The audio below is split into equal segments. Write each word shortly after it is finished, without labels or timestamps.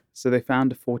So they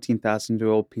found a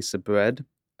 14,000-year-old piece of bread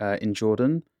in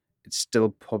Jordan. It still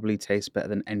probably tastes better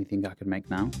than anything I could make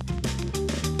now.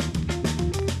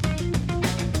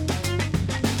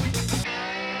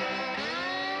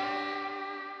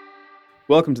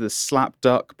 Welcome to the Slap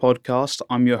Duck podcast.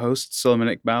 I'm your host, Solomon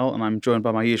Iqbal, and I'm joined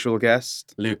by my usual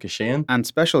guest, Lucas Sheehan. and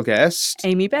special guest,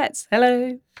 Amy Betts.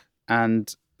 Hello.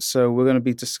 And so we're going to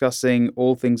be discussing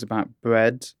all things about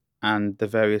bread and the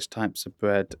various types of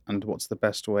bread and what's the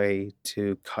best way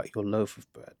to cut your loaf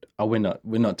of bread. Oh, we're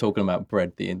not talking about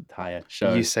bread the entire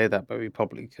show. You say that, but we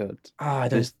probably could. I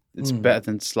don't. It's better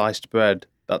than sliced bread.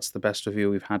 That's the best review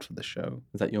we've had for the show.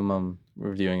 Is that your mum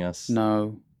reviewing us?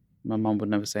 No, my mum would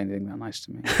never say anything that nice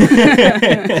to me,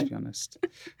 to be honest.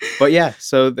 But yeah,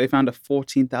 so they found a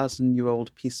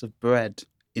 14,000-year-old piece of bread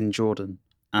in Jordan.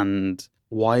 And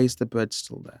why is the bread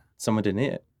still there? Someone didn't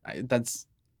eat it. That's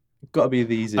got to be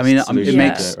the easiest. I mean, solution it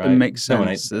Yeah. to it makes No one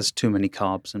sense. ate There's too many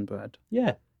carbs in bread.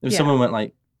 Yeah. If Yeah. someone went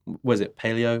like, was it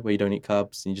paleo, where you don't eat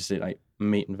carbs and you just eat like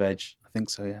meat and veg? I think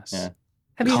so, yes. Yeah.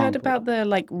 Have you heard Can't about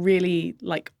the really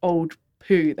old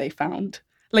poo they found?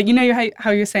 Like, you know how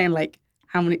you're saying like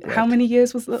how many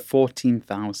years was that?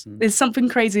 14,000. There's something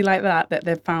crazy like that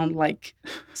they've found like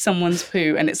someone's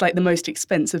poo, and it's like the most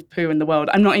expensive poo in the world.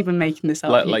 I'm not even making this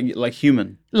up. Like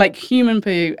human. Like human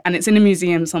poo, and it's in a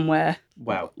museum somewhere.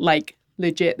 Wow. Like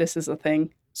legit, this is a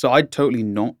thing. So I'd totally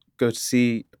not go to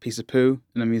see a piece of poo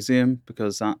in a museum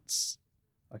because that's,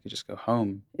 I could just go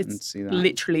home and It's see that.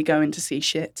 literally going to see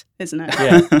shit, isn't it?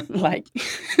 Yeah. Like,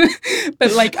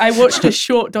 but like I watched a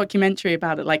short documentary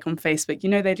about it, like on Facebook. You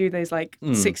know, they do those like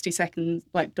 60-second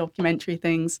like documentary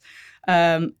things,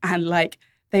 and like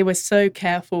they were so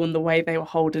careful in the way they were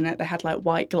holding it. They had like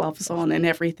white gloves on and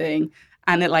everything.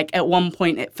 And it like at one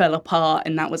point it fell apart,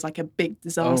 and that was like a big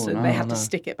disaster. no, they had no. to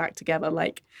stick it back together.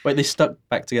 Like Wait, they stuck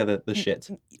back together the shit.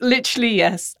 literally,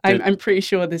 yes. I'm pretty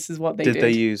sure this is what they did. Did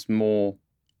they use more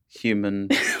human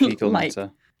fecal Like-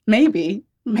 matter?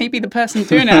 Maybe the person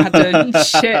doing it had to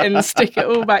shit and stick it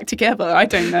all back together. I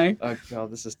don't know. Oh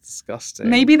god, this is disgusting.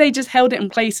 Maybe they just held it in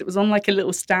place. It was on like a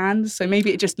little stand, so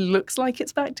maybe it just looks like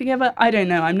it's back together. I don't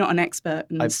know. I'm not an expert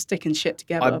in sticking shit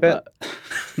together. I bet.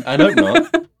 I don't know.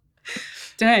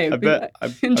 Don't know. I bet.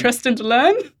 Interesting to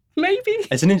learn. Maybe.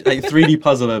 It's an like 3D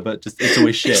puzzler, but just it's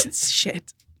always shit. It's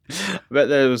shit. I bet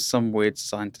there was some weird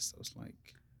scientist that was like,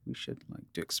 we should like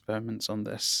do experiments on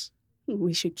this.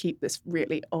 We should keep this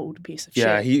really old piece of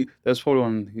Yeah, shit. there's probably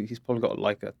one. He's probably got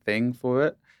like a thing for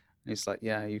it. And he's like,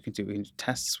 yeah, we can do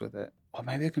tests with it, or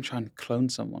maybe I can try and clone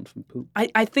someone from poop.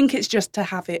 I think it's just to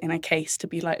have it in a case to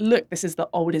be like, look, this is the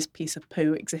oldest piece of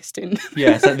poo existing.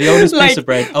 Yeah, it's like the oldest piece of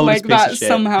bread, oldest like piece of that's shit.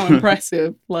 somehow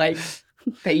impressive. Like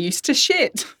they used to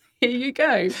shit. Here you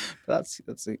go. But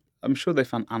that's it. I'm sure they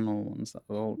found animal ones that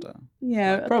were older.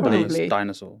 Yeah, Like probably.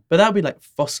 dinosaur. But that would be like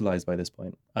fossilized by this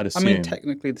point, I'd I assume. mean,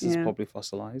 technically, this is Yeah. probably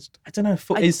fossilized. I don't know.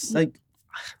 I- Is like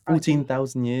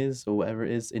 14,000 years or whatever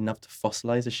it is enough to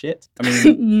fossilize a shit? I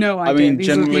mean, no idea. I mean, These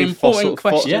are the generally, important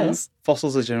questions.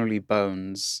 fossils are generally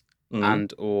bones Mm.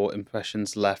 and or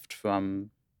impressions left from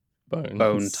Bones.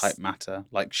 bone type matter,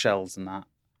 like shells and that.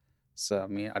 So I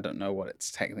mean, I don't know what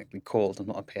it's technically called. I'm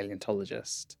not a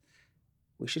paleontologist.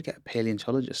 We should get a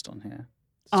paleontologist on here.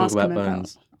 Talk Ask about them about-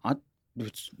 bones. We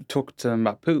should talk to them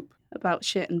about poop. About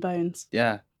shit and bones.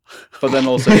 Yeah, but then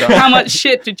also How much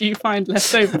shit did you find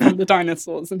left over from the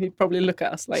dinosaurs? And he'd probably look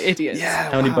at us like idiots. Yeah.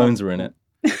 How many wow. bones are in it?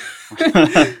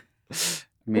 I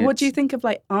mean, What do you it's- think of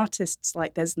like artists?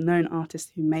 Like there's known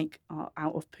artists who make art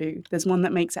out of poo. There's one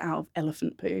that makes it out of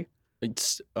elephant poo.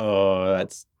 That's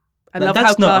I That- love that's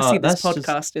how not classy art, this that's just-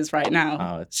 podcast is right now.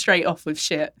 Oh, it's- Straight off with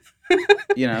shit.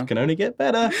 You know, can only get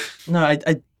better. No, I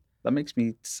that makes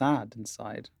me sad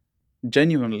inside.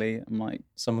 Genuinely, I'm like,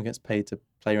 someone gets paid to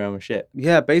play around with shit.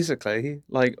 yeah, basically,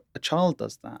 like a child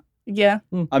does that. Yeah,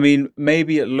 I mean,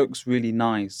 maybe it looks really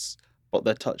nice, but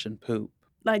they're touching poop.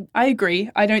 like I agree.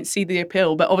 I don't see the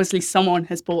appeal, but obviously someone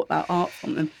has bought that art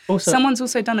from them. Also, Someone's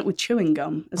also done it with chewing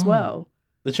gum as Oh, well.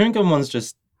 the chewing gum one's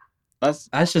just That's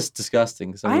that's just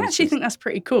disgusting. I Someone's actually just- think that's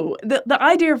pretty cool. The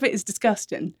idea of it is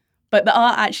disgusting, but the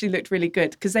art actually looked really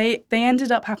good because they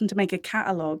ended up having to make a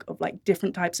catalogue of like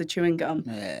different types of chewing gum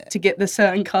to get the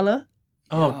certain colour.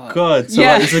 Oh god! So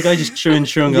Yeah. like, there's a guy just chewing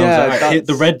gum. Yeah, Like, right, hit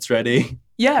the that's- red's ready.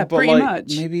 Yeah, but pretty like,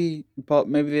 much. Maybe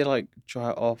they like dry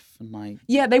it off and like.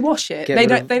 Yeah, they wash it. Get They rid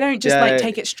don't. of- They don't just yeah, like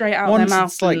take it straight out once of their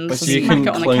mouth it's, like- and But So so you smack can it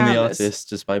on a clone the canvas. artist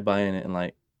just by buying it and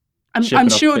like. I'm shipping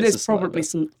off sure bits there's of saliva. probably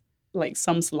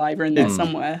some saliva in there It's-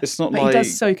 somewhere. It's not But like he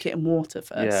does soak it in water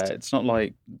first. yeah, it's not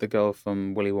like the girl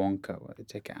from Willy Wonka where they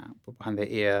take it out, put behind their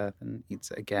ear, and eats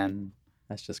it again.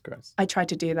 That's just gross. I tried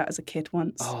to do that as a kid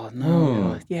once. Oh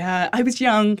no! Yeah, I was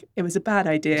young. It was a bad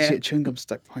Did you idea. get chewing gum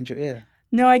stuck behind your ear?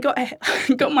 No, I got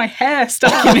got my hair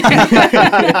stuck in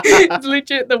it. It's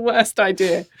legit the worst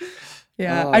idea.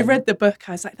 Yeah, I read the book.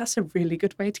 I was like, that's a really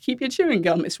good way to keep your chewing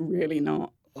gum. It's really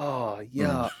not. Oh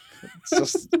yuck! It's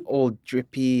just all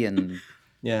drippy and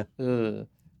Yeah.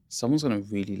 someone's gonna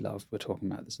really love we're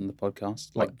talking about this on the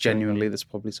podcast. Like What, genuinely, there's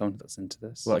probably someone that's into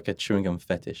this. Like a chewing gum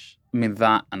fetish. I mean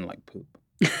that and like poop.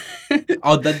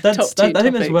 Oh, that's Top two I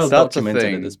think that's well topics. That's a documented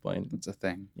thing. at this point. It's a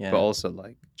thing. Yeah. But also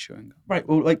like chewing gum. Right.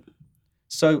 Well, like,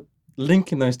 so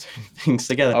linking those two things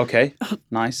together. Okay.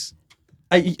 Nice.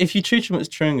 If you chew too much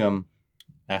chewing gum,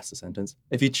 that's the sentence.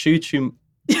 If you chew too,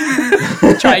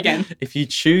 Try again. If you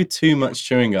chew too much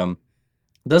chewing gum,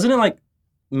 doesn't it like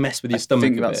mess with your stomach? I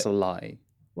think a that's bit? a lie.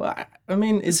 Well, I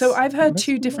mean, it's So I've heard messy,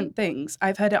 two right? different things.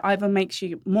 I've heard it either makes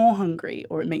you more hungry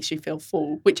or it makes you feel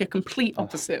full, which are complete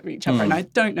opposite of each other. And I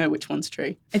don't know which one's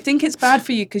true. I think it's bad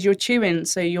for you because you're chewing,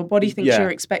 so your body thinks Yeah. you're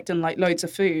expecting like loads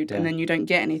of food, and Yeah. then you don't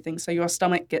get anything. So your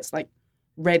stomach gets like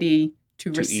ready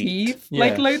to receive eat.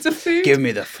 like Yeah. loads of food. Give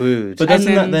me the food. But And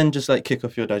doesn't that then- then just like kick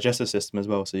off your digestive system as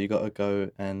well? So you got to go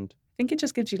and I think it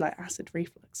just gives you like acid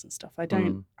reflux and stuff. I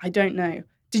don't know.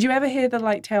 Did you ever hear the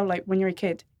like tale like when you're a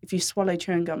kid, if you swallow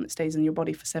chewing gum, it stays in your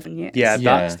body for 7 years? yeah,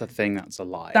 Yeah. that's the thing. That's a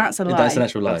lie. That's a lie. that's an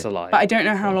actual lie. That's a lie. But I don't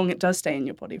know how long it does stay in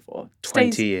your body for. It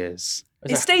 20 stays- years.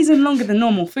 It stays in longer than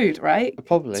normal food, right?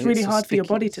 Probably. It's really so hard for your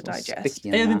sticky- body to it's all digest. sticky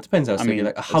and Yeah, it that. depends how I sticky. mean,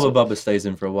 Like a it's Hubba all- Bubba stays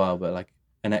in for a while, but like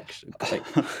an extra, like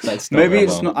that's not Maybe very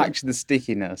it's well. not actually the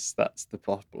stickiness that's the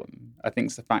problem. I think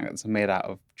it's the fact that it's made out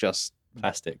of just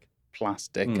plastic.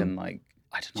 plastic Mm. and like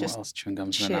I don't know Just what else chewing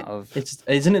gum's shit. made out of. It's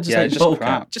isn't it just Yeah, like it's just bottle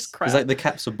crap. caps? Just crap. It's like the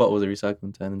caps of bottles are recycled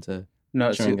and turned into. No,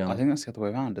 it's chewing the, gum. I think that's the other way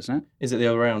around, isn't it? Is it the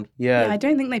other way around? Yeah, Yeah. I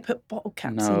don't think they put bottle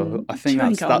caps No, in I think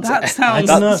chewing that's- gum. that's- That I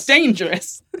don't know. sounds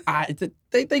dangerous.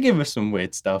 They give us some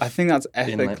weird stuff. I think that's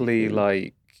in, like, ethically food.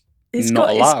 like It's not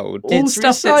got- it's allowed. all it's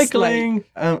stuff that's, like-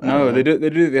 recycling. No, they do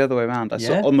it the other way around. I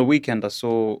Yeah? saw on the weekend. I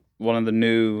saw one of the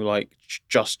new like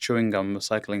just chewing gum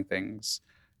recycling things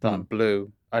that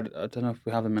blew. I don't know if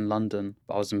we have them in London,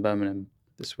 but I was in Birmingham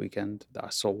this weekend. That I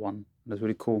saw one. It was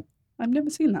really cool. I've never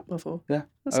seen that before. Yeah,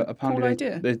 That's a apparently cool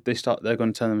idea. They're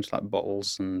going to turn them into like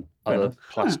bottles and Fair other enough.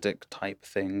 plastic type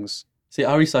things. See,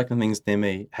 our recycling things near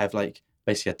me have like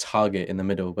basically a target in the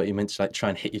middle, but you're meant to like try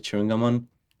and hit your chewing gum on.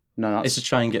 No, It's that's to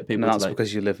try and get people no, to that's like.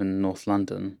 because you live in North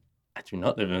London. I do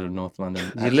not live in North London.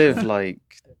 You actually. live like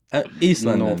East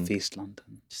London, northeast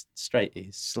London. just straight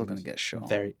east. Still going to get shot.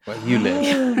 Very. Where you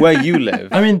live. Where you live.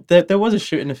 I mean, there was a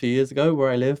shooting a few years ago where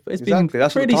I live, but it's Exactly, been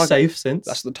that's what the pretty target- safe since.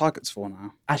 That's what the target's for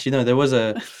now. Actually, no, there was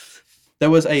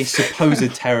a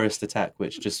supposed terrorist attack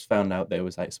which just found out there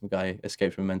was like some guy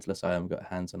escaped from a mental asylum, got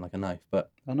hands on like a knife, I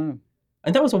know.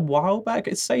 and that was a while back.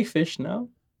 It's safe-ish now.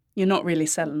 You're not really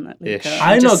selling it, Luca. Ish. I'm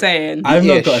I'm just not- saying. I've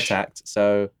not got Ish. attacked,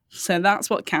 so So that's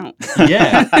what counts.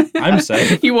 yeah, I'm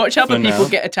safe. You watch other for people now.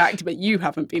 get attacked, but you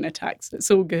haven't been attacked, so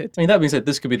it's all good. I mean, that being said,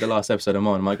 this could be the last episode I'm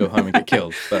on. I might go home and get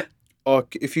killed, but Or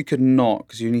if you could not,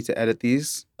 because you need to edit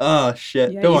these. oh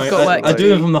shit! Yeah, Don't you've worry, got work I to do do.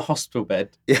 them from the hospital bed.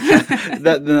 Yeah,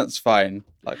 then that's fine.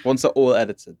 Like once they're all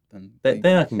edited, then Then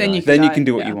I can Then die. you then you die, can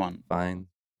do what yeah. you want. Fine.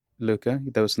 Luca,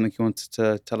 there was something you wanted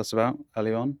to tell us about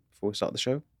early on before we start the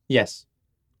show. Yes.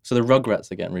 So the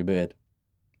Rugrats are getting rebooted.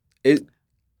 It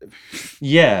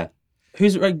Yeah.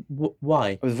 Who's like?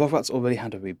 Why? the Rugrats already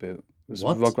had a reboot. It was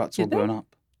What? Rugrats all Did they? grown up.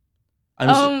 I'm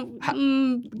s- Oh, ha-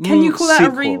 can you call that a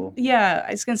sequel. Yeah,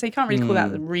 I was going to say, you can't really call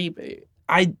that the reboot.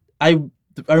 I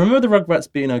remember the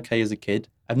Rugrats being okay as a kid.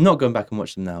 I've not gone back and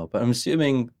watched them now, but I'm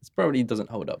assuming it probably doesn't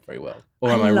hold up very well. Or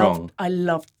am I wrong? I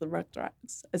loved the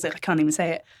Rugrats. I can't even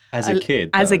say it. As a kid,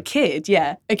 As a though. kid,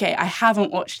 yeah. Okay, I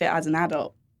haven't watched it as an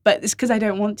adult, but it's because I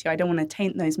don't want to. I don't want to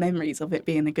taint those memories of it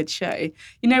being a good show.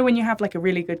 You know, when you have like a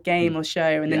really good game or show,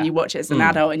 and then Yeah. you watch it as an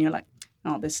adult, and you're like,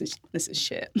 oh, this is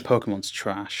shit. Pokemon's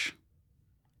trash.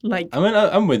 Like, I mean,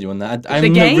 I'm with you on that. I'm The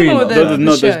not game really or not the- a No, fan.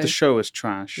 no, show? the show is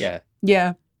trash. Yeah,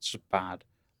 yeah, It's just bad.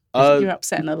 you're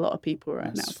upsetting a lot of people right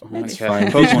now. that's but fine. it's Okay. fine.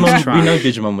 Pokemon's Digimon, we trash. know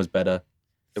Digimon was better.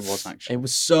 It was actually. It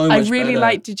was so I much really better.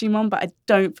 like Digimon, but I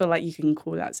don't feel like you can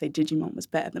call that, say Digimon was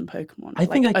better than Pokemon. I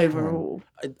think like, I can. overall.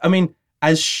 I mean,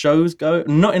 as shows go,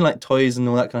 not in like toys and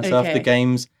all that kind of stuff. Okay. The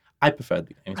games, I preferred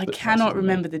the games. I but cannot that's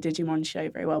remember the Digimon show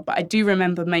very well, but I do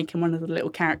remember making one of the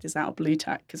little characters out of Blue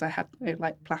Tack because I had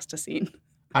like plasticine.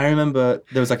 I remember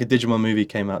there was like a Digimon movie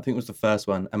came out. I think it was the first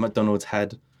one, and McDonald's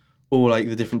had all like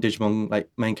the different Digimon like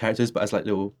main characters, but as like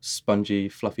little spongy,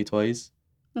 fluffy toys.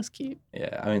 That's cute.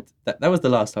 Yeah, I mean that was the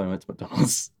last time I went to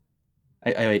McDonald's.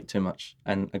 I ate too much,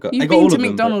 and I got You've I got been all to of them,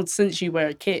 but- McDonald's since you were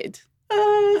a kid.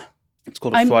 It's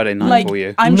called a Friday night like, for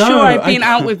you. I'm No, sure I've been I-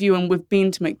 out with you and we've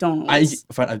been to McDonald's.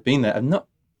 I've been there. I've not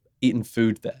eaten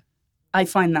food there. I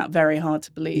find that very hard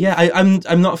to believe. Yeah,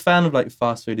 I'm not a fan of like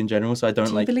fast food in general, so I don't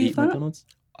Do you like believe eat that? McDonald's.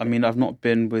 I mean, I've not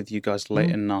been with you guys late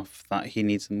Mm. enough that he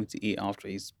needs something to eat after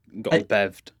he's got I-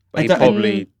 bevved. But I he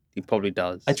don't- probably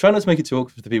does. I try not to make it too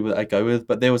awkward for the people that I go with,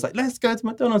 but they was like, "Let's go to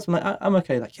McDonald's." I'm like, "I'm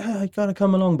okay." Like, yeah, I gotta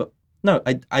come along, but no,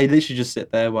 I literally just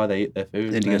sit there while they eat their food.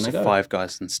 Then and he goes then to I go. Five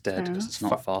Guys instead because Yeah. it's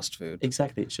not fast food.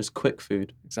 Exactly, it's just quick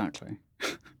food. Exactly.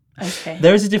 Okay.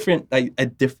 There is a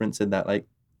difference in that. Like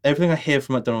everything I hear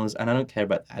from McDonald's, and I don't care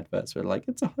about the adverts, where like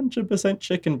it's 100%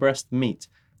 chicken breast meat.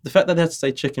 The fact that they have to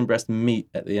say chicken breast meat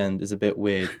at the end is a bit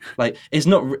weird. Like it's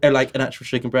not like an actual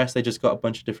chicken breast. They just got a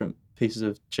bunch of different pieces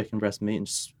of chicken breast meat and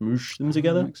smoosh them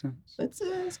together. Makes sense.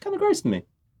 It's kind of gross to me.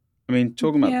 I mean,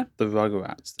 talking about Yeah. the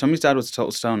Rugrats, Tommy's dad was a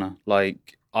total stoner.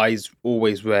 Like, I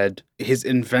always read his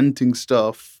inventing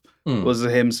stuff Mm. was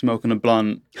him smoking a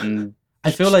blunt and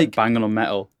I feel like banging on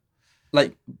metal.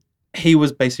 he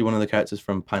was basically one of the characters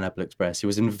from Pineapple Express. He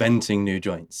was inventing new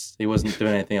joints. He wasn't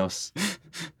doing anything else.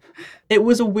 It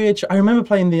was a weird. I remember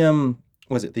playing the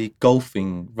was it the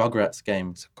golfing Rugrats game?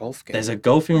 It's a golf game. There's a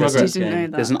golfing There's- Rugrats Didn't know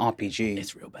game. that. There's an RPG.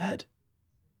 It's real bad.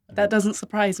 That doesn't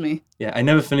surprise me. Yeah, I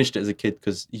never finished it as a kid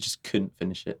because you just couldn't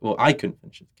finish it. Well, I couldn't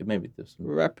finish it. Maybe there's some...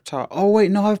 Reptar. Oh wait,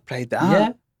 no, I've played that.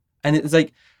 Yeah, and it's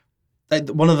like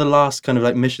one of the last kind of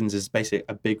like missions is basically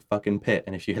a big fucking pit,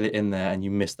 and if you hit it in there and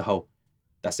you miss the hole,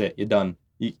 that's it. You're done.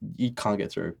 You can't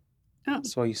get through.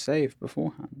 That's why you save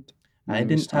beforehand. I And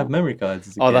you didn't have start. memory cards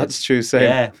as a Oh, kid. that's true. Same.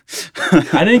 Yeah.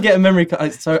 I didn't get a memory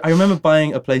card. So I remember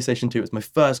buying a PlayStation 2. It was my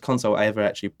first console I ever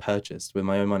actually purchased with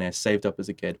my own money. I saved up as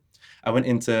a kid. I went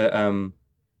into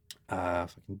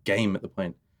fucking game at the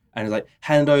point, and it was like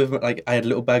hand over. Like I had a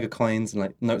little bag of coins and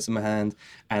like notes in my hand,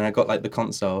 and I got like the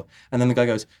console. And then the guy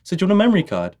goes, "So do you want a memory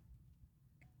card?"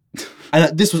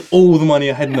 And this was all the money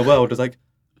I had in the world. I was like,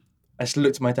 I just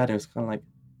looked at my dad and it was kind of like,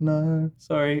 no,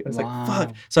 sorry. I was Wow. like,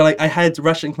 fuck. So like I had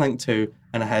Ratchet and Clank 2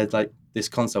 and I had like this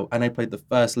console and I played the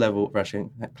first level of Ratchet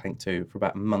and Clank 2 for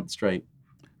about a month straight.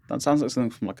 That sounds like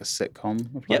something from like a sitcom.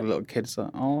 Of like Yep. a little kid's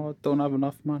like, oh, I don't have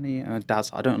enough money. And dad's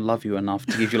like, I don't love you enough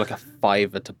to give you like a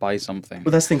 $5 to buy something.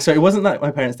 But that's the thing. So it wasn't that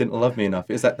my parents didn't love me enough.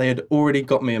 It's that they had already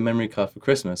got me a memory card for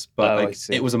Christmas, but Oh, I like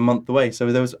see. it was a month away. So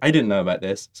I didn't know about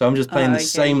this. So I'm just playing the okay.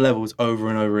 same levels over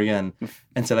and over again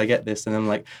until I get this. And then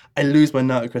like I lose my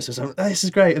nut at Christmas. I'm like, oh, this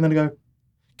is great. And then I go,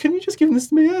 can you just give this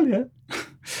to me earlier?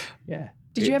 Yeah.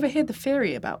 Did you ever hear the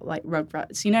theory about like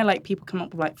Rugrats? You know, like people come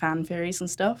up with like fan theories and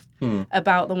stuff Hmm.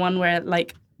 about the one where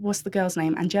like, what's the girl's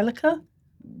name? Angelica?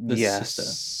 The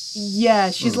yes.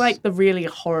 Yeah, she's Mm. like the really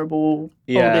horrible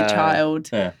Yeah. older child.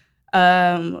 Yeah.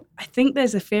 I think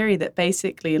there's a theory that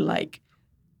basically like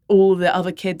all the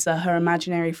other kids are her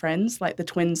imaginary friends. Like the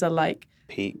twins are like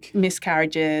Peak.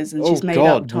 miscarriages and Oh, she's made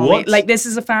God, up Tommy. what? Like this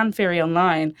is a fan theory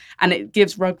online and it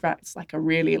gives Rugrats like a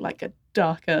really like a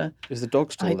darker. Is the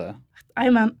dog still I- there?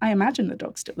 I imagine the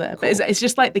dog's still there, but it's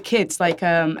just like the kids like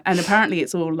and apparently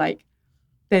it's all like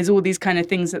there's all these kind of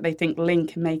things that they think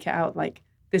link and make it out like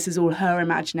this is all her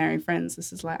imaginary friends.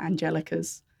 This is like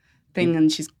Angelica's thing and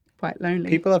she's quite lonely.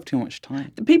 People have too much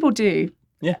time. People do.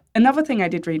 Yeah. Another thing I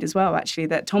did read as well, actually,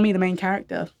 that Tommy, the main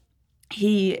character,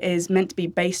 he is meant to be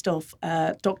based off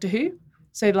Doctor Who.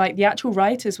 So, like, the actual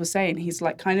writers were saying he's,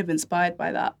 like, kind of inspired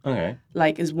by that, Okay.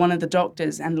 like, as one of the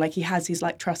doctors. And, like, he has his,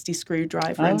 like, trusty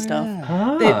screwdriver and stuff.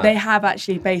 Ah. They have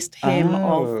actually based him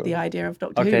Oh. off the idea of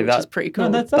Doctor Okay, Who, which that- is pretty No,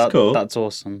 cool. that's cool. That's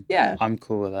awesome. Yeah. I'm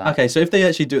cool with that. Okay, so if they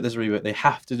actually do it this reboot, they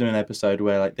have to do an episode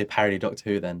where like they parody Doctor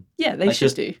Who. Then Yeah, they like, should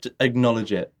just, do. just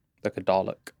acknowledge it. Like a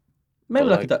Dalek. Maybe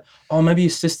But, like, a or maybe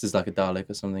his sister's like a Dalek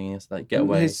or something. He has to like get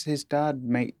away. His dad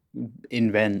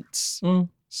invents Mm.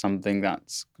 something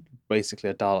that's basically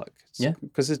a Dalek. Yeah.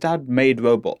 Because his dad made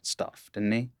robot stuff,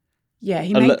 didn't he? Yeah,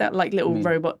 he a made li- that, like, little I mean-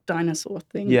 robot dinosaur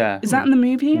thing. Yeah. Is that in the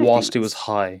movie? I think Whilst he was that's-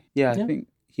 high. Yeah, Yeah. I think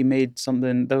he made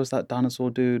something. There was that dinosaur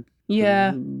dude.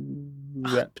 Yeah.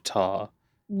 Reptar.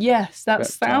 Yes, that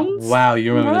Reptile. sounds... Wow,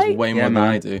 you remember this Right? way more Yeah, than man.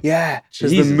 I do. Yeah.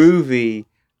 There's the Jesus. movie.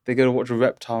 They go to watch a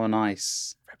Reptile on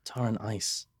Ice. Reptar and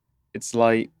Ice. It's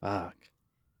like Fuck.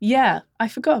 Yeah, I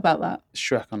forgot about that.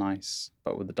 Shrek on Ice,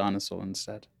 but with the dinosaur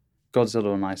instead.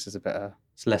 Godzilla on Ice is a better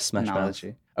It's less Smash Mouth.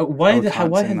 analogy. Why? I can't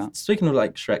Why say has, that. speaking of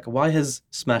like Shrek, why has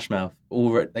Smash Mouth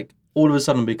all of a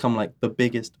sudden become like the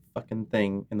biggest fucking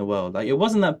thing in the world? Like it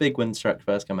wasn't that big when Shrek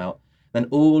first came out. Then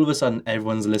all of a sudden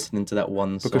everyone's listening to that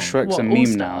one song. Because Shrek's What, a meme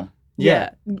All-Star? now. Yeah,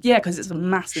 because it's a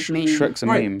massive meme. Shrek's a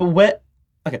Right, meme. but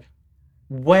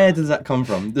where does that come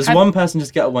from? Does Have- one person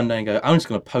just get up one day and go, I'm just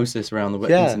going to post this around the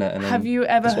Yeah. internet? And then... Have you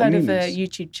ever That's what heard of meme a is.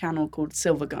 YouTube channel called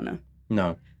Silver Gunner?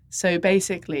 No. So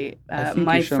basically, I think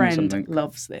my you showed me friend something.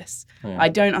 loves this. Yeah. I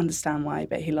don't understand why,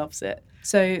 but he loves it.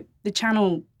 So the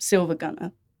channel Silver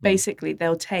Gunner, basically,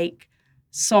 they'll take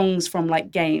songs from like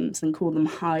games and call them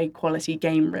high quality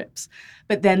game rips,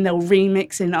 but then they'll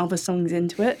remix in other songs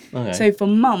into it. Okay. So for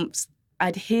months,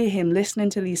 I'd hear him listening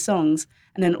to these songs,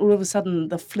 and then all of a sudden,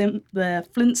 the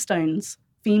Flintstones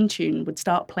theme tune would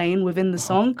start playing within the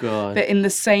song, God. but in the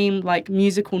same like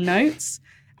musical notes.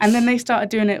 And then they started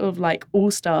doing it with like All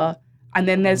Star, and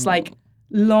then there's like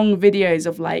long videos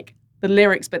of like the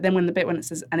lyrics, but then when it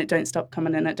says "and it don't stop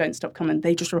coming and it don't stop coming,"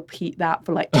 they just repeat that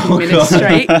for like 2 minutes God.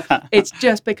 straight. It's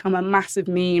just become a massive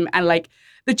meme, and like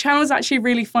the channel's actually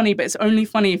really funny, but it's only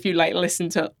funny if you like listen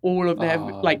to all of their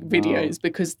like videos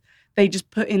because they just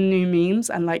put in new memes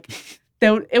and like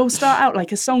it'll start out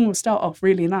like a song will start off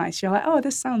really nice. You're like, oh,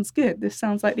 this sounds good. This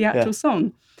sounds like the actual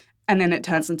song. And then it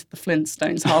turns into the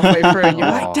Flintstones halfway through and you're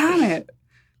like, damn it.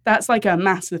 That's like a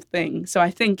massive thing. So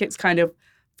I think it's kind of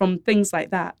from things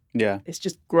like that, Yeah. it's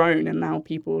just grown and now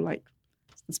people like,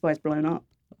 that's why it's blown up.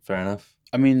 Fair enough.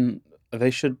 I mean,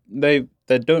 they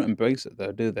don't embrace it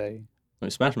though, do they?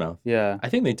 Like Smash Mouth. Yeah. I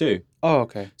think they do. Oh,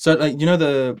 okay. So like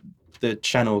the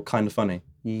channel Kind of Funny.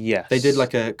 Yes. They did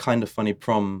like a Kind of Funny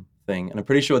prom thing, and I'm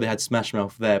pretty sure they had Smash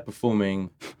Mouth there performing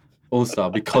All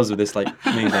Star because of this like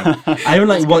meme thing. I haven't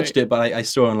like watched it, but I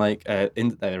saw on like their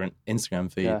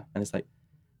Instagram feed, and it's like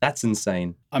that's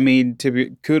insane. I mean,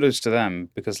 kudos to them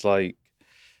because like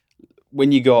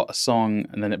when you got a song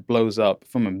and then it blows up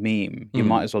from a meme, you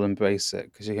might as well embrace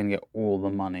it because you're gonna get all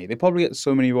the money. They probably get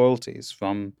so many royalties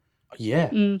from. Yeah,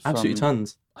 absolutely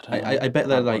tons. I bet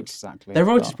they're like exactly. their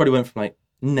royalties probably went from like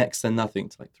next to nothing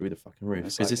to like through the fucking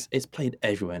roof because it's played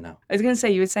everywhere now. I was going to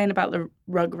say, you were saying about the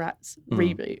Rugrats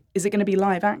reboot. Is it going to be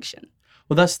live action?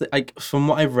 Well, that's like from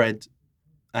what I've read,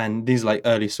 and these are like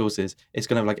early sources, it's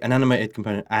going to have like an animated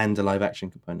component and a live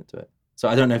action component to it. So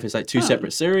I don't know if it's like two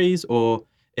separate series or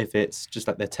if it's just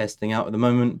like they're testing out at the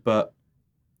moment. But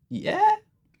yeah,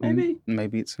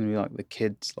 maybe it's gonna be like the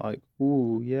kids like,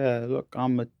 ooh yeah, look,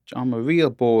 I'm a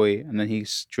real boy, and then he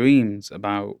streams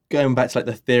about going back to like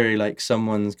the theory, like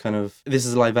someone's kind of this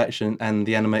is live action and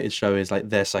the animated show is like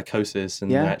their psychosis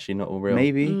and they're actually not all real.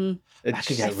 Maybe that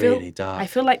could get really dark. I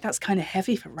feel like that's kind of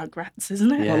heavy for Rugrats,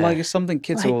 isn't it? Yeah. But like it's something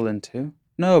kids are all into.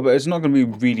 No, but it's not gonna be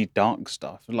really dark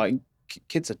stuff. Like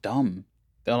kids are dumb.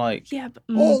 They're like, yeah, but,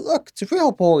 oh look, it's a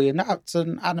real boy and that's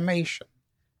an animation.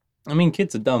 I mean,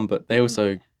 kids are dumb, but they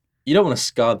also. You don't want to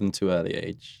scar them too early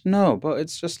age. No, but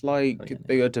it's just like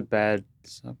they go to bed.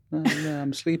 So,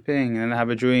 I'm sleeping, and then have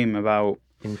a dream about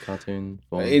in cartoon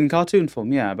form. In cartoon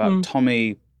form, yeah, about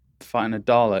Tommy fighting a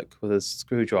Dalek with a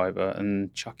screwdriver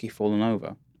and Chucky falling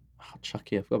over. Oh,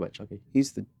 Chucky, I forgot about Chucky.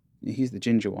 He's the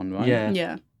ginger one, right?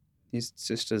 Yeah. His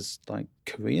sister's like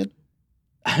Korean.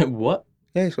 What?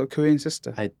 Yeah, he's got a Korean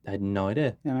sister. I had no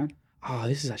idea. Yeah, man. Oh,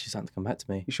 this is actually starting to come back to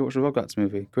me. You should watch the Rugrats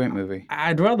movie. Great movie.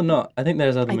 I'd rather not. I think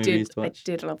there's other movies to watch.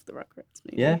 I did love the Rugrats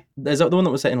movie. Yeah? There's the one that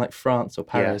was set in like France or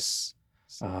Paris.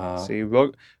 Yes. See,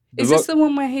 is this the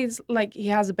one where he's like, he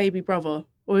has a baby brother?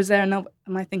 Or is there another?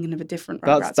 Am I thinking of a different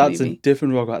Rugrats movie? That's a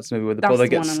different Rugrats movie where the brother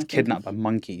gets one kidnapped by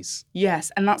monkeys.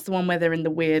 Yes, and that's the one where they're in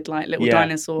the weird like little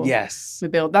dinosaur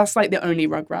mobile. That's like the only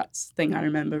Rugrats thing I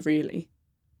remember really.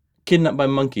 Kidnapped by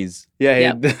monkeys.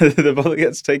 Yeah, the brother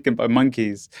gets taken by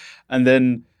monkeys, and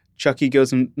then Chucky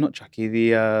goes and not Chucky,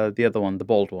 the other one, the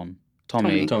bald one,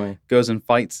 Tommy goes and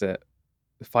fights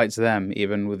them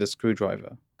even with a screwdriver.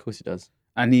 Of course he does.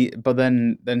 And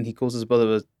then he calls his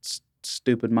brother a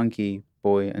stupid monkey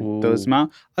boy and throws him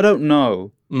out. I don't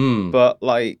know, but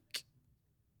like,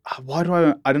 why do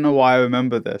I don't know why I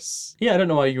remember this. Yeah, I don't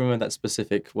know why you remember that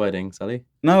specific wording, Sally.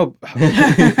 No,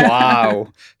 wow,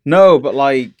 no, but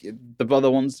like the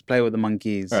brother wants to play with the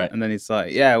monkeys, right. And then he's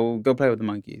like, "Yeah, we'll go play with the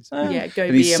monkeys." Go.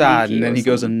 And he's sad, and then he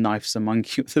goes and knifes a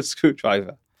monkey with a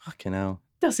screwdriver. Fucking hell!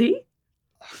 Does he?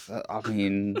 I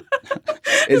mean,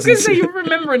 I was going to say you're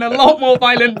remembering a lot more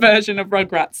violent version of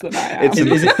Rugrats than I am.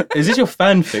 Is this your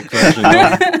fanfic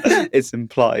version? It's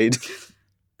implied.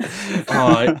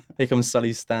 Oh, here comes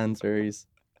Sully's Stan series.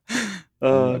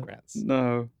 Rugrats.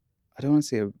 No, I don't want to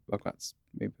see a Rugrats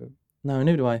movie. No,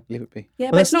 neither do I. Leave it be. Yeah,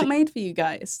 but it's not made for you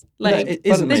guys. Like, it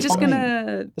isn't. They're just fine.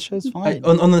 gonna. The show's fine.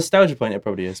 On the nostalgia point, it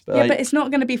probably is. But Yeah, but it's not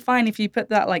gonna be fine if you put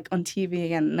that like on TV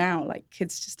again now. Like,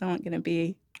 kids just aren't gonna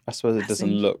be. I suppose it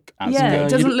doesn't look as Yeah, good. it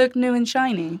doesn't look new and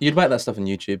shiny. You'd whack that stuff on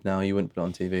YouTube now. You wouldn't put it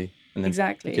on TV, and then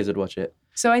Exactly. the kids would watch it.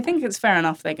 So I think it's fair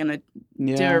enough they're gonna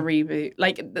do a reboot.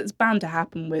 Like, that's bound to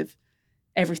happen with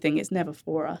everything. It's never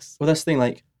for us. Well, that's the thing.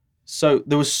 Like, so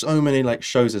there was so many like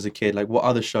shows as a kid. Like, what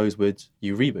other shows would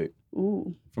you reboot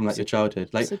Ooh, from like your childhood?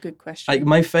 Like, that's a good question. like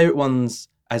my favorite ones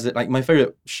like my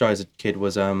favorite show as a kid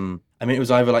was I mean it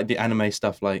was either like the anime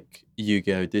stuff like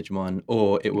Yu-Gi-Oh, Digimon,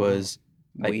 or it was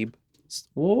like Weeb.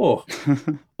 or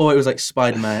it was like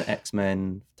Spider-Man,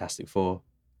 X-Men, Fantastic Four,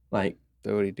 like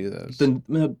They already do those.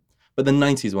 but the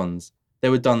 90s ones, they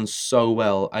were done so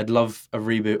well. I'd love a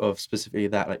reboot of specifically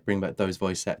that, like bring back those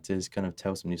voice actors, kind of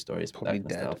tell some new stories. Probably that kind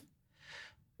dead. of stuff.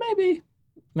 Maybe.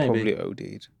 Probably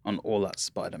OD'd on all that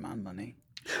Spider-Man money.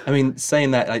 I mean,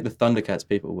 saying that, like the Thundercats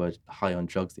people were high on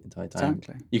drugs the entire time.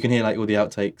 Exactly. You can hear like all the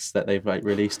outtakes that they've like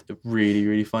released. Really,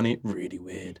 really funny, really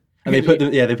weird. And they put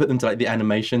them to like the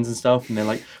animations and stuff, and they're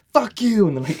like, "Fuck you!"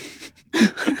 And they're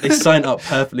like, they sign up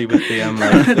perfectly with the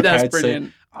like. The That's character.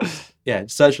 brilliant. Yeah,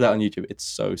 search for that on YouTube. It's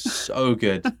so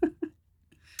good.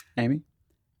 Amy?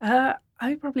 I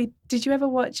probably did. You ever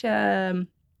watch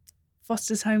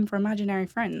Foster's Home for Imaginary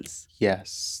Friends?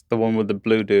 Yes. The one with the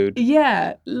blue dude.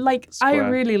 Yeah, like I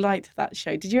Square. really liked that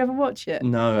show. Did you ever watch it?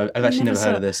 No, I've actually never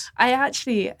heard of this. I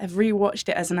actually have rewatched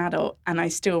it as an adult, and I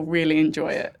still really enjoy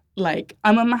it. Like,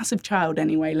 I'm a massive child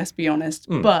anyway, let's be honest,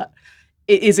 but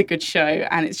it is a good show,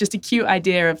 and it's just a cute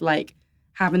idea of like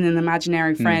having an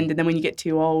imaginary friend, and then when you get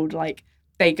too old, like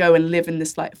they go and live in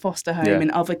this like foster home,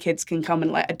 and other kids can come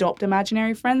and like adopt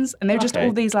imaginary friends, and they're just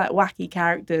all these like wacky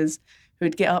characters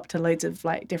who'd get up to loads of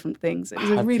like different things. It was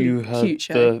a really cute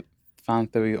show. Have you heard the fan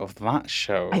theory of that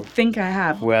show? I think I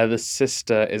have. Where the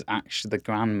sister is actually the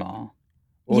grandma.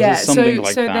 Or Yeah, is it something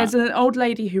like so that? there's an old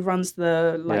lady who runs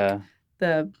the Yeah.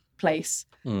 the place,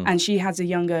 and she has a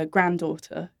younger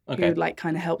granddaughter who like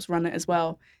kind of helps run it as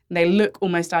well. And they look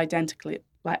almost identical,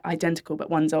 but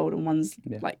one's old and one's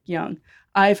like young.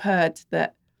 I've heard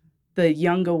that the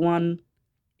younger one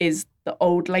is the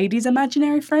old lady's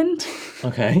imaginary friend.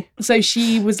 Okay. So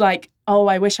she was like, "Oh,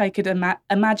 I wish I could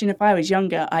imagine if I was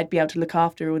younger, I'd be able to look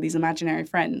after all these imaginary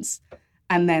friends."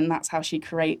 And then that's how she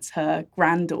creates her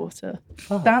granddaughter.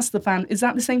 Oh. That's the fan. Is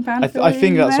that the same fan? I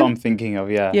think that's what I'm thinking of,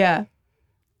 yeah. Yeah.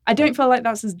 I don't feel like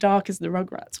that's as dark as the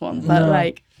Rugrats one, but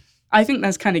like, I think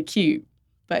that's kind of cute,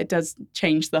 but it does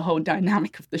change the whole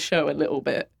dynamic of the show a little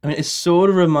bit. I mean, it sort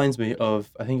of reminds me of,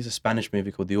 I think it's a Spanish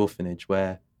movie called The Orphanage,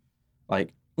 where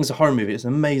like, it's a horror movie. It's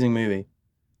an amazing movie.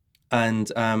 And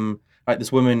like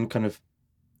this woman kind of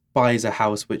buys a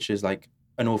house, which is like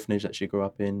an orphanage that she grew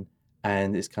up in,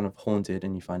 and it's kind of haunted,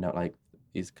 and you find out like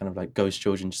these kind of like ghost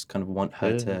children just kind of want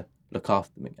her to look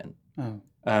after them again.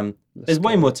 Oh. There's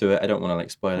way more to it. I don't want to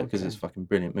like spoil it because it's a fucking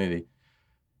brilliant movie.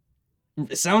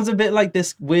 It sounds a bit like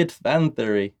this weird fan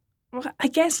theory. Well, I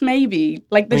guess maybe.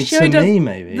 Like the show to does, me,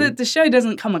 maybe. the show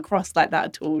doesn't come across like that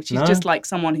at all. She's just like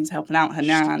someone who's helping out her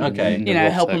nan. Okay. You know,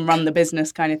 helping Neurotic. run the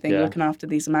business kind of thing, Yeah. looking after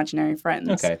these imaginary friends.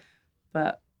 Okay.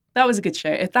 But that was a good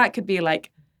show. If that could be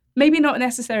like, maybe not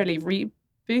necessarily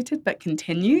rebooted, but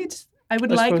continued, I would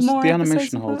like suppose more the episodes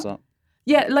animation of holds that. up.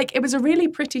 Yeah, like it was a really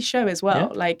pretty show as well.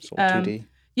 Yeah? Like, Sort of 2D.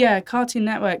 yeah, Cartoon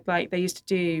Network, like they used to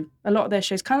do a lot of their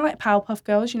shows, kind of like Powerpuff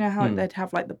Girls. You know how they'd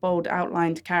have like the bold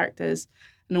outlined characters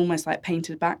and almost like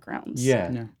painted backgrounds.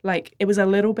 Yeah. Like it was a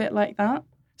little bit like that.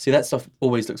 See, that stuff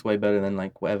always looks way better than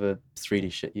like whatever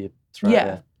 3D shit you throw out Yeah.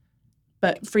 there.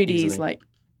 But 3D is Easily. like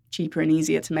cheaper and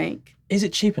easier to make. Is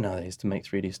it cheaper nowadays to make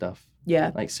 3D stuff?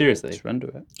 Yeah. Like seriously? Just render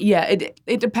it. Yeah,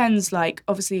 it depends. Like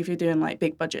obviously, if you're doing like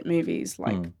big budget movies,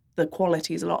 like the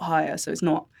quality is a lot higher, so it's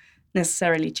not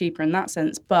necessarily cheaper in that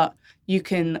sense. But you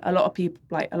can. A lot of people,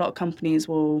 like a lot of companies,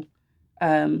 will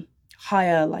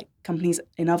hire like companies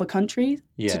in other countries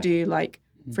to do like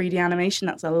 3D animation.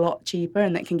 That's a lot cheaper,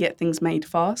 and that can get things made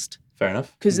fast. Fair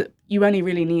enough. Because you only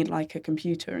really need like a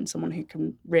computer and someone who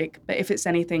can rig. But if it's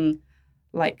anything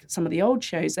like some of the old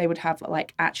shows, they would have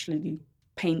like actually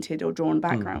painted or drawn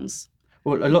backgrounds.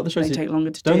 Well, a lot of the shows They take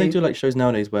longer to don't do. they do like shows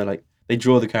nowadays where like they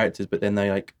draw the characters, but then they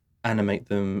like animate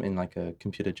them in like a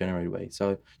computer generated way.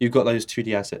 So you've got those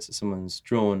 2D assets that someone's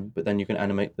drawn, but then you can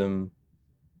animate them.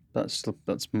 That's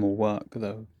more work,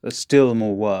 though. There's still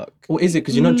more work. Or is it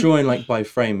because you're not drawing like by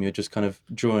frame? You're just kind of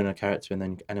drawing a character and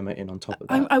then animating on top of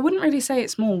that. I wouldn't really say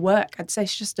it's more work. I'd say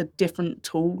it's just a different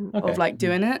tool Okay. of like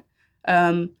doing it.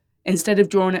 Instead of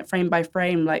drawing it frame by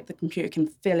frame, like the computer can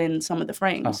fill in some of the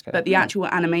frames, Okay. but the actual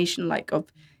animation, like of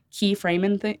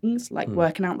keyframing things, like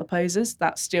working out the poses,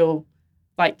 that still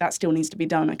needs to be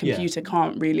done. A computer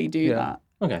can't really do that.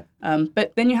 Okay.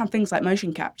 But then you have things like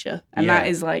motion capture, and that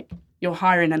is like you're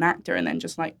hiring an actor and then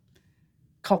just like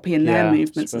copying their Yeah,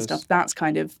 movements and suppose.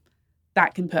 stuff.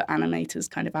 That can put animators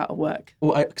kind of out of work.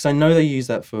 Well, because I know they use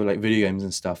that for like video games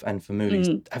and stuff, and for movies.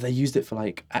 Have they used it for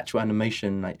like actual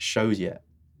animation like shows yet?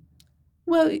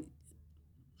 Well,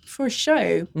 for a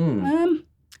show, I'm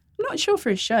not sure for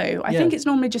a show. I think it's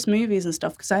normally just movies and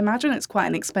stuff because I imagine it's quite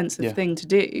an expensive thing to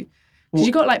do Because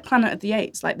you got like Planet of the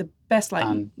Apes, like the best like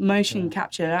And- motion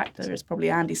capture actor is probably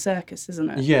Andy Serkis, isn't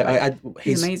it? Yeah, Like, he's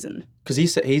he's amazing. because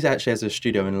he's actually has a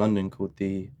studio in London called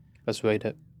the. Let's rate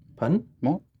it. Pardon?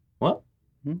 What? What?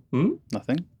 Hmm?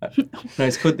 Nothing. No,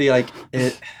 it's called the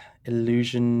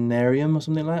Illusionarium or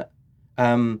something like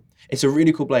that. It's a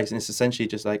really cool place, and it's essentially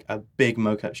just like a big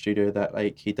mocap studio that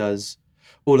like he does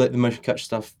all like the motion capture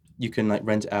stuff. You can like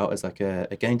rent it out as like a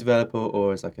game developer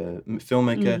or as like a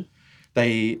filmmaker.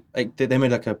 They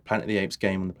made like a Planet of the Apes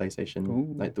game on the PlayStation,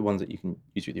 Ooh. like the ones that you can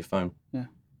use with your phone. Yeah.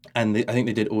 And I think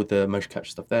they did all the motion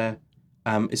capture stuff there.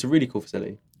 It's a really cool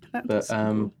facility. That But does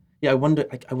sound cool. yeah, I wonder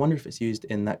if it's used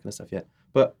in that kind of stuff yet.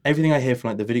 But everything I hear from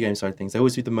like the video game side of things, they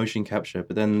always do the motion capture,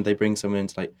 but then they bring someone in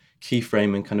to like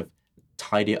keyframe and kind of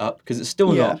tidy it up because it's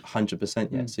still Yeah. not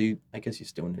 100% yet. So I guess you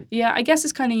still need. Yeah, I guess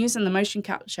it's kind of using the motion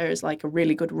capture as like a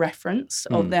really good reference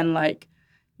of then like,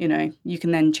 you know, you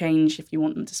can then change if you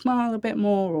want them to smile a bit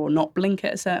more or not blink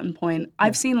at a certain point.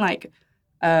 I've seen like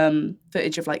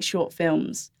footage of like short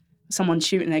films, someone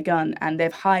shooting a gun and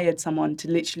they've hired someone to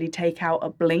literally take out a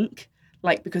blink,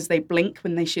 like because they blink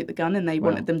when they shoot the gun and they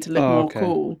wanted them to look Oh, more okay.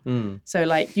 cool. Mm. So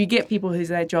like you get people whose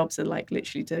their jobs are like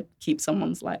literally to keep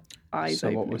someone's like eyes So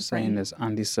open. what we're in saying frame. is,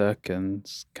 Andy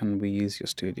Serkins, can we use your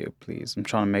studio, please? I'm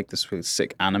trying to make this really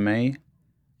sick anime.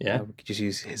 Yeah. We could just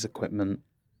use his equipment.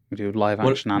 We do live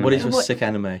What, action anime. what is your What- sick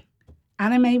anime?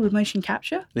 Anime with motion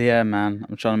capture? Yeah, man.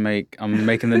 I'm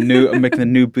making the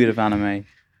new breed of anime.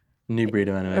 New breed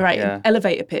of anime. All right, yeah.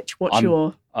 elevator pitch. What's I'm-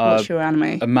 your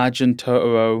anime? Imagine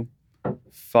Totoro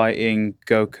fighting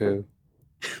Goku.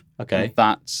 Okay.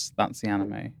 That's the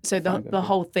anime. So the Goku.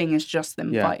 whole thing is just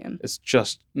them Yeah. fighting. It's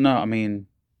just no. I mean,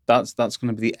 that's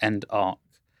going to be the end arc.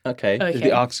 Okay. Okay.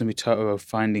 The arc's going to be Totoro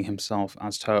finding himself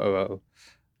as Totoro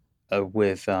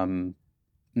with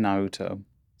Naruto.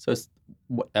 So it's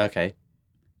okay.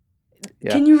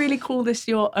 Yeah. Can you really call this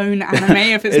your own anime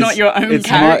if it's not your own it's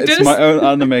characters? it's my own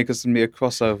anime because it's going to be a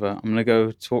crossover. I'm going to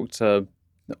go talk to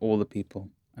all the people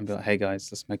and be like, hey guys,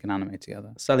 let's make an anime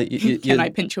together. Sally, Can I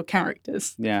pinch your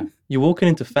characters? Yeah. you're walking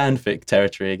into fanfic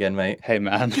territory again, mate. Hey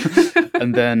man.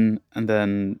 and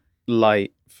then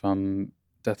Light from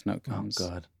Death Note comes. Oh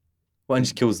God. Why don't you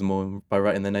just kills them all by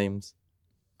writing their names?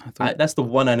 I thought, That's the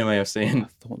one anime I've I seen.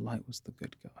 thought Light was the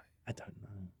good guy. I don't know.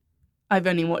 I've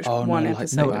only watched Oh, one no, like,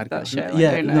 episode no, of bad that guy. show. I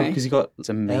Yeah, don't no, know. because you got It's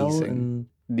L amazing.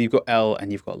 and You've got L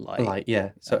and you've got Light. Light.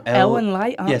 Yeah. So Elle and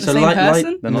Light aren't yeah, the so same Light-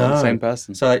 person? They're not the No. same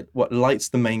person. So like, what? Light's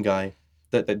the main guy,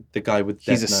 the guy with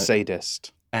He's Death a Note,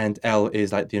 sadist. and L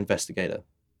is like the investigator.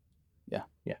 Yeah.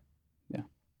 Yeah. Yeah.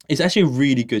 It's actually a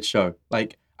really good show.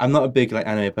 Like, I'm not a big like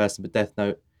anime person, but Death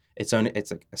Note, it's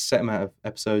like a set amount of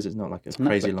episodes. It's not like a on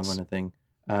crazy Netflix. long running thing.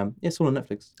 Yeah, it's all on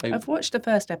Netflix. Like, I've watched the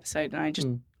first episode and I just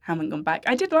Mm. haven't gone back.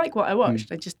 I did like what I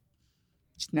watched. I just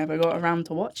never got around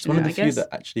to it's watching one it, of the I few guess. that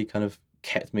actually kind of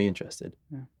kept me interested.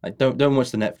 Yeah. Like, don't watch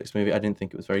the Netflix movie. I didn't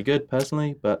think it was very good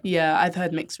personally, but Yeah, I've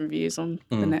heard mixed reviews on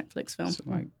the Mm. Netflix film.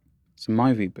 So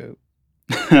my reboot.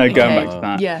 Going back Okay. to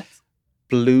that. Yeah.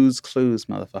 Blues Clues,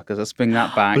 motherfuckers. Let's bring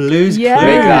that back. Blues Yeah.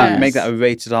 Clues. Make that a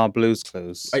rated R Blues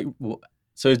Clues. Wait,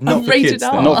 so it's not for Rated kids.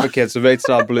 R. Then? Not for kids, a rated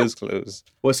R Blues Clues.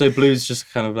 Well, so Blues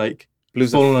just kind of like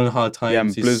Blues falling on hard times. yeah,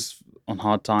 He's Blues on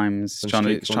hard times. Some Trying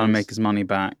to street corners. make his money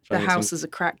back. The trying to get house some- is a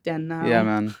crack den now. Yeah,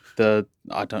 man.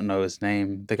 I don't know his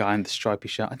name. The guy in the stripy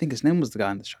shirt. I think his name was the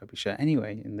guy in the stripy shirt.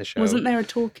 Anyway, in the show. Wasn't there a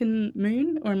talking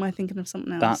moon, or am I thinking of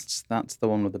something else? That's the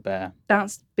one with the bear.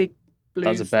 That's Big Blue.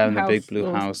 That's a bear in the Big Blue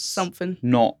or House. Something.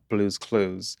 Not Blues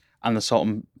Clues. And the salt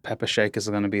and pepper shakers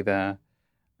are going to be there,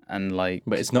 and like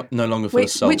But it's no longer full Wait, of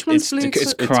salt. which one's it's Blue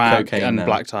it's Clues? crack cocaine and now.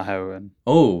 black tar heroin.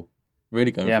 Oh,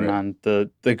 really going Yeah, for it. man.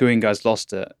 The green guy's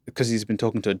lost it because he's been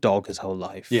talking to a dog his whole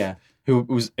life. Yeah, who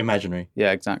was imaginary.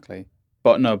 Yeah, exactly.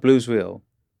 But no, Blue's real.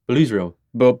 Blue's real.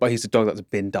 But he's a dog that's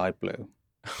been dyed blue.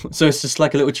 So it's just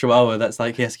like a little chihuahua that's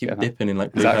like he has to keep Yeah, man. dipping in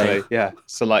like blue Exactly. paint. Yeah.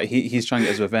 So like he's trying to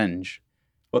get his revenge.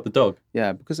 What, the dog?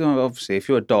 Yeah, because obviously if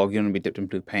you're a dog, you're gonna be dipped in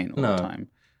blue paint all No. the time.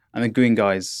 And the green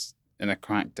guy's in a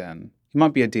crack den. He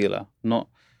might be a dealer.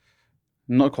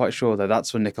 Not quite sure though.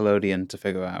 That's for Nickelodeon to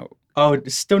figure out. Oh,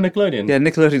 it's still Nickelodeon. Yeah,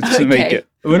 Nickelodeon's to make Okay. it.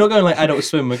 We're not going like Adult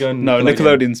Swim. We're going No,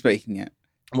 Nickelodeon's making it.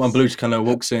 One Blue just kind of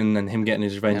walks in and him getting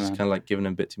his revenge Yeah, is man. kind of like giving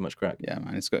him a bit too much crack. Yeah,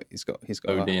 man. He's got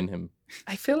OD in him.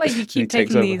 I feel like you He keep takes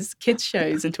taking over. these kids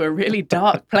shows into a really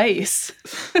dark place.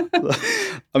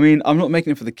 I mean, I'm not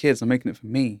making it for the kids. I'm making it for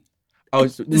me. Oh,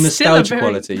 it's still a nostalgia very-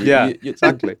 quality. Yeah, You-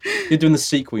 exactly. You're doing the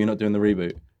sequel. You're not doing the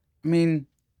reboot. I mean,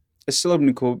 it's still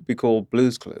going to be called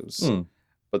Blues Clues, Hmm.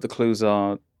 but the clues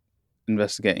are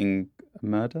investigating a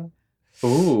murder.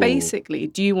 Ooh. Basically,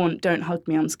 do you want Don't Hug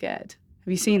Me, I'm Scared?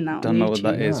 Have you seen that Don't on know YouTube? what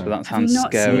that is, but No. that Have you sounds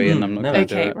not scary, seen and it? I'm not No. going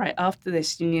to do Okay, it. right. After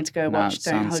this, you need to go Nah, watch it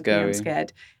Don't sounds Hug Me, I'm scary.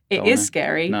 Scared. It Don't is wanna-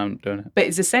 scary, No, I'm not doing it. but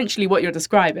it's essentially what you're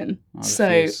describing. I So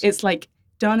refuse. it's like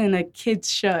done in a kids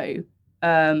show,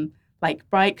 like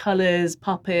bright colors,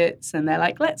 puppets, and they're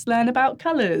like, let's learn about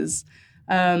colors.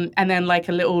 And then like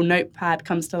a little notepad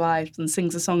comes to life and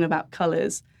sings a song about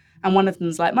colors. And one of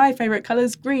them's like, my favorite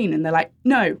color's green. And they're like,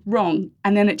 no, wrong.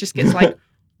 And then it just gets like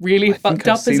really I think fucked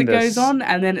I've up as seen it goes this. on.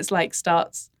 And then it's like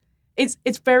starts.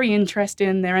 It's very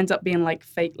interesting. There ends up being like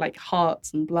fake like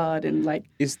hearts and blood and like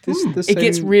Is this the same? it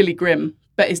gets really grim.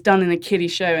 But it's done in a kiddie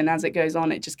show, and as it goes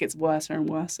on, it just gets worse and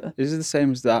worse. Is it the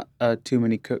same as that Too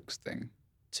Many Cooks thing?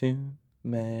 Too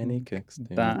many cooks. Too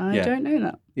That- many- I don't know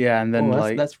that. Yeah, and then Oh,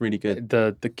 like that's really good.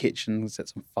 the kitchen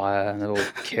sets on fire and they're all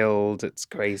killed. It's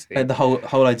crazy. Like the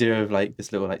whole idea of like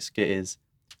this little like skit is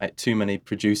like too many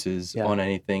producers Yeah. on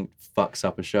anything fucks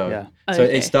up a show. Yeah. So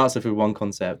Okay. it starts off with one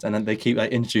concept, and then they keep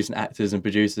like introducing actors and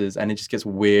producers, and it just gets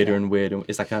weirder Yeah. and weirder.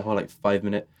 It's like a whole like 5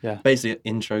 minute, Yeah. basically an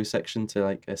intro section to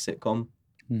like a sitcom.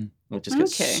 Hmm. It just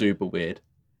gets Okay. super weird.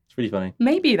 It's really funny.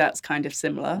 Maybe that's kind of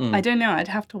similar. Mm. I don't know. I'd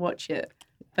have to watch it.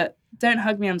 But Don't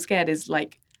Hug Me, I'm Scared is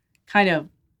like kind of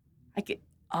like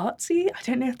artsy. I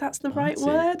don't know if that's the right Artsy.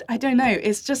 word. I don't know.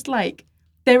 It's just like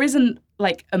there isn't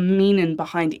like a meaning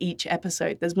behind each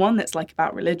episode. There's one that's like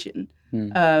about religion. Hmm.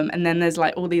 And then there's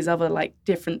like all these other like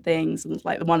different things. And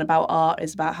like the one about art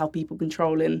is about how people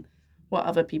controlling what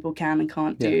other people can and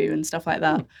can't do and stuff like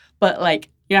that. But like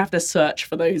you have to search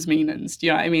for those meanings. Do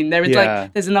you know what I mean? There is Yeah.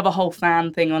 like there's another whole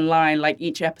fan thing online. Like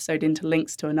each episode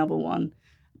interlinks to another one.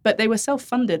 But they were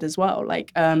self-funded as well.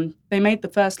 Like they made the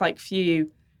first like few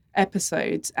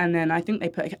episodes, and then I think they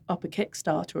put up a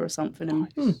Kickstarter or something,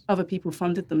 and other people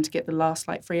funded them to get the last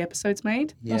like 3 episodes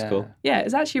made. That's cool. Yeah,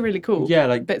 it's actually really cool. Yeah,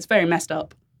 like But it's very messed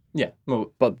up. yeah.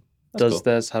 Well, But that's does cool.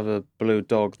 theirs have a blue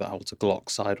dog that holds a Glock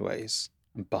sideways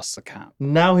and busts a cat?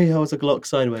 Now he holds a Glock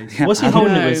sideways. Yeah, What's he I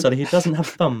holding it know. with so that he doesn't have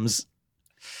thumbs?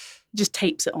 Just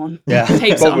tapes it on. Yeah, Tapes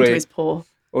it onto probably. his paw.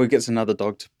 Or he gets another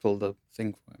dog to pull the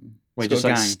thing for him. Where he He's just got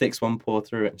a like gang. sticks one paw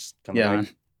through it and just comes Yeah, like, man.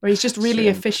 Where he's just really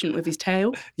Shit. efficient with his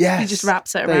tail. Yes. He just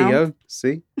wraps it There around. you go.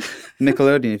 See?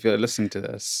 Nickelodeon, if you're listening to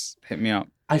this, hit me up.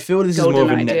 I feel this is more of a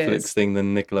Golden Netflix ideas. thing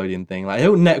than Nickelodeon thing. Like I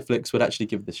hope Netflix would actually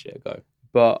give this shit a go.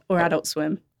 But Or Adult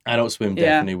Swim. Adult Swim Yeah.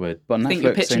 definitely would. but I think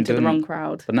you're Netflix pitching ain't to the doing wrong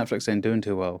crowd. but Netflix ain't doing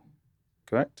too well.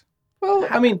 Correct? Well,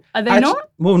 I mean, Are they actu- not?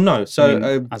 Well, no. So I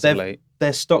mean, as of their, late.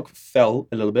 their stock fell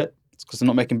a little bit. It's because they're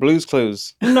not making Blues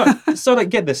Clues. No, so like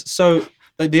get this. So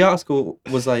like the article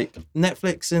was like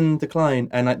Netflix in decline,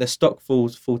 and like their stock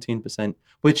falls 14%,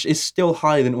 which is still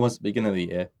higher than it was at the beginning of the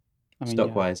year, I mean, stock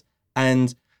yeah. wise.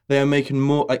 And they are making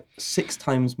more, like 6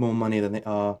 times more money than they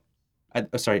are.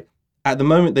 Sorry, at the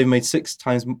moment they've made 6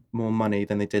 times more money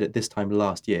than they did at this time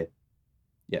last year.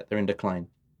 Yeah, they're in decline.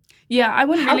 Yeah, I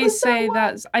wouldn't How really does that say work?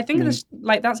 that's. I think I mean, that's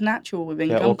like that's natural within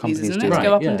yeah, all companies, isn't companies it? do To go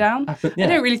that. up and down. Yeah. I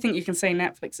don't really think you can say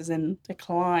Netflix is in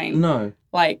decline. No,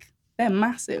 Like they're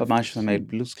massive. But imagine if they made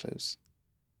Blues Clues.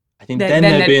 I think Then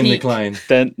then they'd they'd be in peak. decline,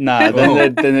 Then Oh.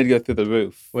 then they'd go through the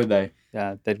roof. would they?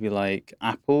 Yeah, they'd be like,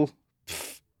 Apple,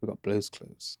 we got Blues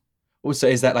Clues. Also,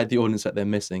 is that like the audience that they're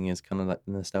missing is kind of like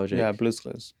the nostalgia? Yeah, Blues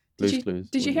Clues. Blues Clues.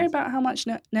 Did you hear audience. about how much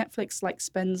Netflix like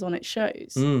spends on its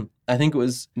shows? I think it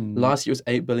was Mm. last year was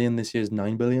 8 billion. This year's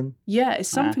 9 billion. Yeah,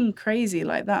 it's Ah. something crazy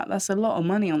like that. That's a lot of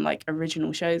money on like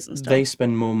original shows and stuff. They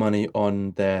spend more money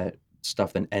on their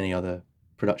stuff than any other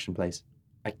production place.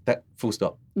 Like that, full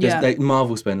stop. Yeah. Like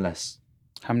Marvel spend less.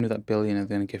 How many of that billion are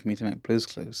they going to give me to make Blues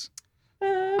Clues?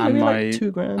 Maybe my- like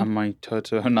 $2,000. And my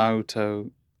Toto Naruto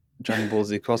Dragon Ball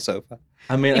Z crossover.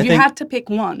 I mean, if I you think had to pick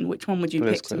one, which one would you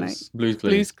Blues pick to make? Clues. Blues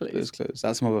Clues. Blues Clues. Blues Clues.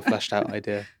 That's more of a fleshed out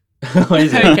idea. What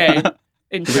is it? Okay, We've got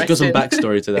some interesting.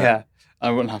 backstory to that. Yeah.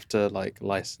 I wouldn't have to like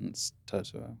license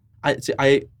Totoro. I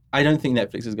don't think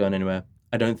Netflix is going anywhere.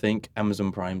 I don't think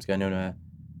Amazon Prime's going anywhere.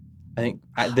 I think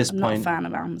at this I'm not a point, fan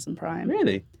of Amazon Prime.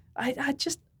 really, I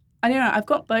don't know. I've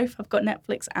got both. I've got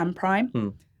Netflix and Prime. Hmm.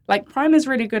 Like Prime is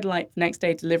really good, like next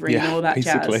day delivery and all that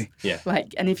basically. jazz.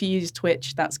 Like, and if you use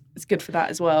Twitch, it's good for that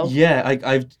as well.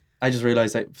 yeah. I just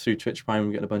realized that through Twitch Prime,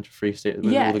 we get a bunch of free stuff with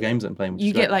Yeah. all the games that I'm playing. Which You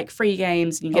is get great. like free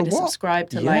games and you get Oh, to what?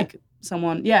 subscribe to Yeah. like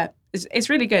someone. Yeah, it's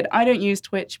really good. I don't use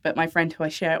Twitch, but my friend who I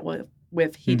share it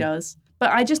with he Hmm. does.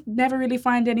 But I just never really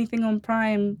find anything on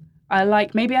Prime I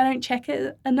like. Maybe I don't check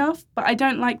it enough, but I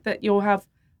don't like that you'll have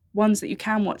ones that you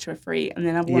can watch for free and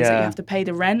then other ones that you Yeah. have to pay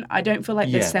the rent. I don't feel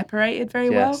like they're Yeah. separated very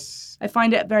well. Yes. I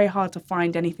find it very hard to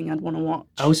find anything I'd want to watch.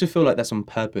 I also feel like that's on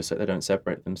purpose that they don't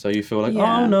separate them. So you feel like,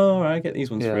 Yeah. oh no, all right, I get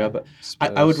these ones Yeah. free. But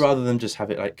I would Suppose. rather them just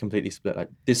have it like completely split. Like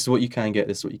this is what you can get,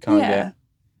 this is what you can't yeah. get.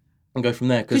 and go from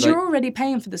there. Because Like, you're already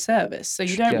paying for the service, so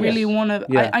you don't Yes. really want to.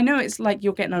 Yeah. I know it's like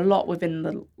you're getting a lot within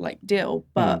the like deal,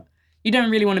 but you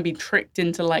don't really want to be tricked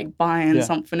into like buying Yeah.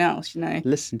 something else, you know?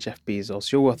 Listen, Jeff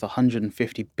Bezos, you're worth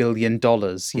 $150 billion.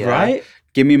 Yeah? right?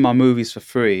 Give me my movies for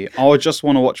free. I just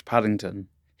want to watch Paddington.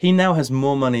 He now has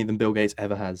more money than Bill Gates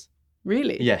ever has.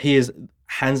 Really? Yeah, he is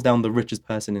hands down the richest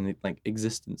person in like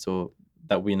existence or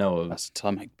that we know of. That's the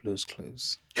time I make Blue's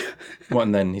Clues. What,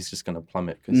 and then he's just going to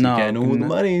plummet because No, he's getting all the no.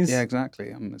 monies. Yeah,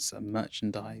 exactly. It's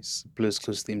merchandise, Blue's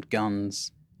Clues themed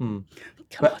guns.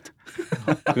 God.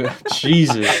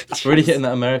 Jesus, it's really hitting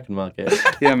that American market.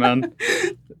 Yeah, man.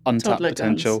 Untapped Toddler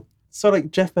potential. So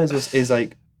like Jeff Bezos is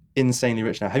like insanely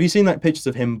rich now. Have you seen like pictures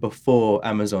of him before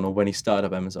Amazon or when he started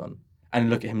up Amazon? And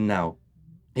look at him now.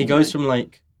 He goes from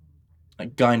like a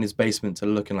guy in his basement to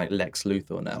looking like Lex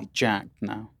Luthor now. Jacked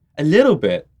now. A little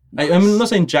bit. I'm not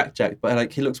saying Jack, but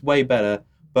like he looks way better.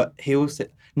 But he also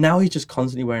now he's just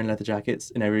constantly wearing leather jackets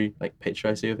in every like picture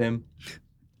I see of him.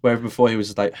 Where before he was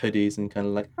just like hoodies and kind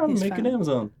of like I'm He's making fat.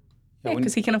 Amazon. Yeah,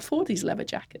 because he can afford these leather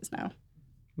jackets now.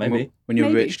 Maybe When you're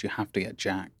Maybe. rich, you have to get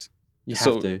jacked. you have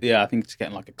So, to. Yeah, I think it's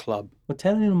getting like a club. Well,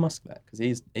 tell Elon Musk that because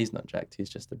he's not jacked. He's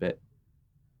just a bit.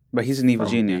 But he's an evil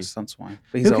Funky. genius, that's why.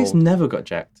 But he's Bill Gates old. never got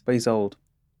jacked. But he's old.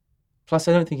 Plus,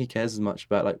 I don't think he cares as much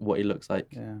about like what he looks like.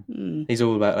 Yeah. Mm. He's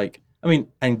all about like. I mean,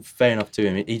 and fair enough to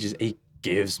him. He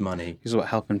gives money. He's about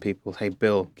helping people. Hey,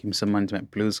 Bill, give me some money to make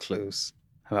Blue's Clues.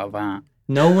 How about that?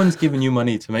 No one's giving you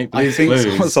money to make I Blue's think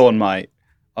Clues. someone might.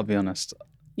 I'll be honest.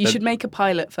 You should make a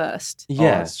pilot first. Oh,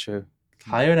 Yeah, that's true.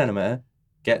 hire an animator,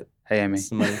 get Hey, Amy,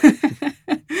 some money. can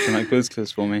you make Blue's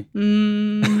Clues for me?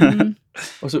 Mm,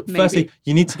 Also, Maybe. firstly,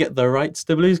 you need to get the rights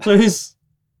to Blue's Clues.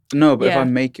 No, but if Yeah. I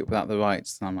make it without the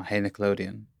rights, then I'm like, hey,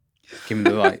 Nickelodeon, give me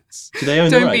the rights. Do they own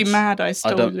the don't rights? be mad. I I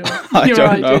stole don't, your, I your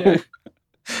don't idea. know.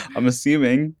 I'm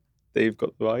assuming they've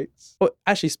got the rights. Well,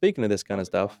 actually, speaking of this kind of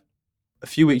stuff, a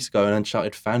few weeks ago, an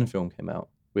Uncharted fan film came out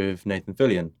with Nathan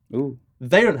Fillion. Ooh.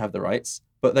 They don't have the rights,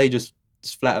 but they just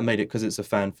flat out made it because it's a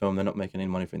fan film. They're not making any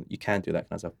money from it. You can do that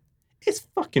kind of stuff. It's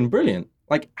fucking brilliant.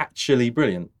 Like, actually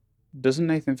brilliant. Doesn't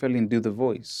Nathan Fillion do the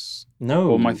voice? No.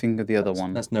 Or am I thinking of the other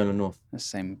one? That's Nolan North. The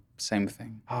same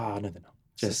thing. Ah, no, they're not.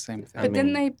 It's the Just same thing. I But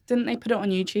mean- didn't they put it on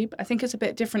YouTube? I think it's a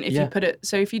bit different if Yeah. you put it.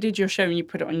 So if you did your show and you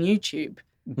put it on YouTube,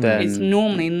 Then it's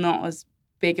normally not as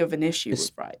big of an issue It's-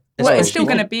 with right. it's Well, it's not- still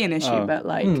going to be an issue, Oh. but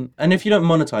like And if you don't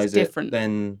monetize It's it, different.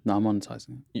 then no, I'm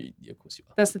monetizing it. of course you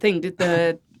are. that's the thing. Did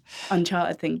the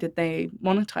Uncharted thing? Did they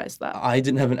monetize that? I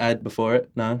didn't have an ad before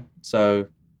it, no. So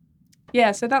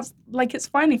Yeah, so that's like it's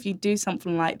fine if you do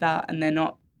something like that and they're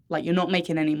not like you're not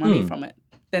making any money from it.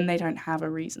 Then they don't have a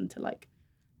reason to like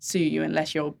sue you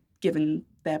unless you're giving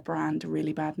their brand a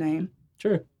really bad name.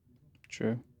 true.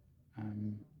 True.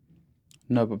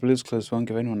 No, but Blue's Clues won't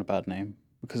give anyone a bad name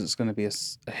because it's going to be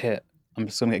a hit. I'm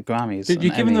just going to get Grammys. Dude,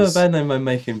 you're and giving them a Emmys. bad name by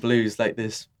making Blues like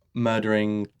this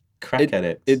murdering crack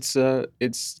addict. It's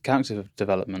character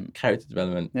development. character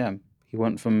development. Yeah, he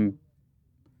went from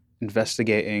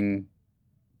investigating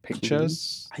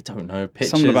pictures I don't know. Pictures,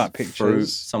 Something about fruit,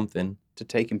 pictures. something. to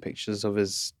taking pictures of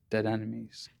his dead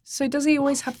enemies. So does he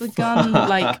always have the gun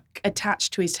like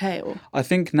attached to his tail? I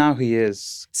think now he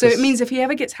is. So it 'cause- means if he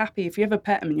ever gets happy, if you ever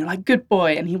pet him and you're like, good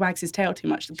boy, and he wags his tail too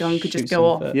much, the gun could just Shoots go him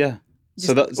off. first. Yeah. Just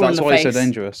So that's all in the why he's so face.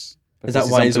 dangerous. Is because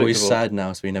that why he's always unpredictable. sad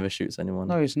now, so he never shoots anyone?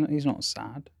 No, he's not. He's not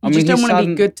sad. You just don't he's want to sad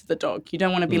be in- good to the dog. You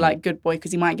don't want to be Mm. like, good boy,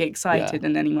 because he might get excited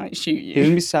and then he might shoot He's you.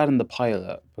 gonna be sad in the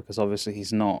pilot because obviously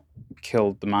he's not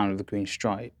killed the man with the green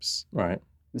stripes. Right.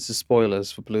 This is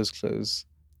spoilers for Blue's Clues,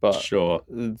 but Sure.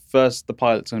 first the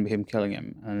pilot's gonna be him killing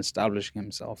him and establishing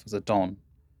himself as a don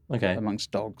Okay. amongst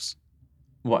dogs.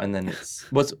 What and then it's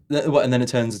what and then it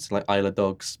turns into like Isle of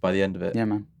Dogs by the end of it. Yeah,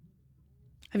 man.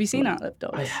 Have you seen Outlet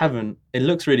Dogs? I haven't. It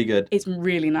looks really good. It's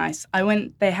really nice.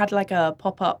 They had like a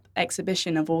pop-up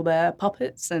exhibition of all their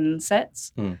puppets and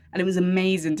sets, Hmm. and it was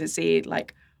amazing to see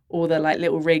like all the like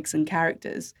little rigs and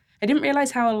characters. I didn't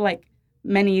realize how like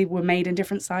many were made in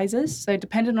different sizes. So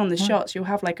depending on the shots, you'll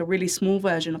have like a really small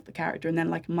version of the character and then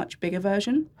like a much bigger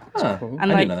version. Ah, cool.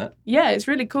 And I like, didn't know that. yeah, it's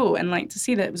really cool. And like to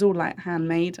see that it was all like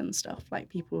handmade and stuff. Like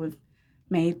people have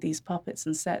made these puppets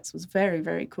and sets was very,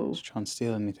 very cool. Just try and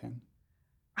steal anything.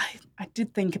 I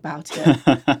did think about it.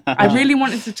 I really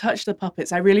wanted to touch the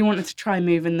puppets. I really wanted to try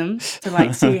moving them to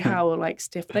like see how like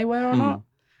stiff they were or not.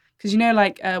 Because you know,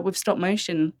 like with stop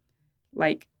motion,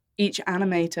 like each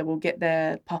animator will get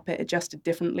their puppet adjusted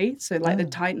differently. So like the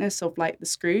tightness of like the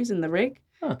screws in the rig.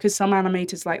 Huh. Because some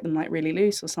animators like them like really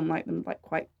loose or some like them like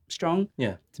quite strong.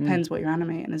 Yeah. Depends what you're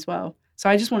animating as well. So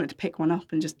I just wanted to pick one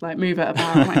up and just like move it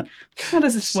about. I'm like, how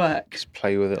does this work? Just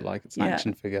play with it like it's an Yeah.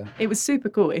 action figure. It was super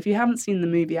cool. If you haven't seen the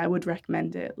movie, I would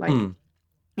recommend it. Like,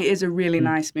 it is a really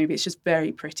nice movie. It's just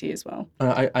very pretty as well.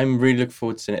 I'm really looking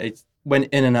forward to seeing it. It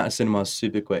went in and out of cinemas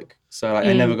super quick, so like,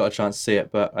 I never got a chance to see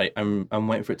it. But I'm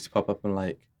waiting for it to pop up on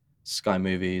like Sky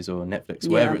Movies or Netflix,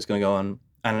 wherever it's going to go on,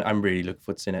 and I'm really looking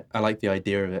forward to seeing it. I like the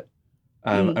idea of it.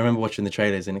 I remember watching the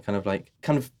trailers, and it kind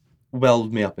of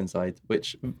welled me up inside,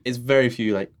 which is very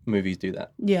few like movies do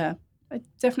that. Yeah, I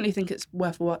definitely think it's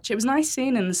worth a watch. It was nice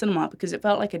seeing in the cinema because it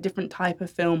felt like a different type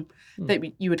of film that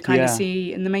you would kind of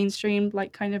see in the mainstream,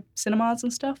 like kind of cinemas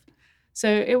and stuff. So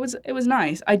it was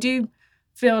nice. I do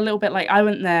feel a little bit like I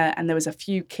went there and there was a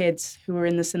few kids who were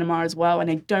in the cinema as well, and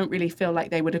I don't really feel like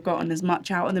they would have gotten as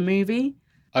much out of the movie.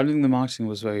 I think the marketing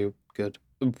was very good.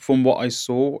 From what I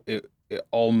saw, it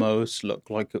almost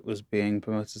looked like it was being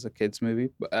promoted as a kids movie,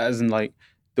 but as in like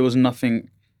there was nothing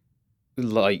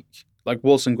like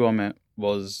Wallace and Gromit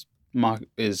was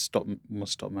stop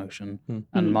motion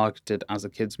and marketed as a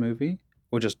kids movie,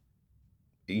 or just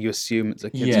you assume it's a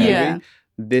kids movie. Yeah.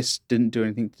 This didn't do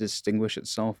anything to distinguish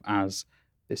itself as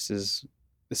this is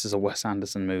a Wes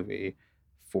Anderson movie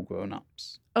for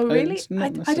grown-ups. Oh, really? It's not I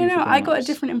don't necessarily know. for I got a grown-ups.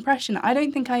 different impression. I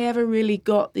don't think I ever really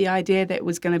got the idea that it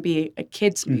was going to be a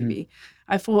kids' movie.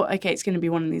 I thought, okay, it's going to be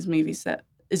one of these movies that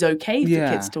is okay for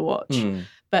kids to watch.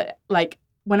 But like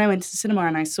when I went to the cinema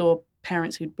and I saw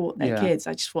parents who'd brought their kids,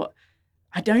 I just thought,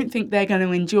 I don't think they're going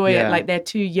to enjoy it. Like they're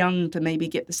too young to maybe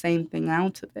get the same thing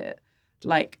out of it.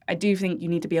 Like I do think you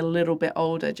need to be a little bit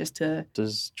older just to.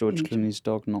 Does George Clooney's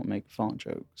dog not make fart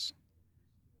jokes?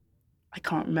 I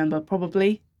can't remember.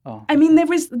 Probably. Oh. I mean, they're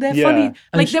funny.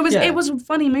 Like it was a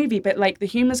funny movie, but like the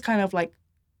humor's kind of like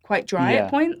quite dry at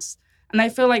points. And I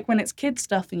feel like when it's kids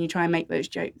stuff and you try and make those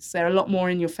jokes, they're a lot more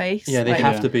in your face. Yeah, they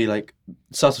have to be like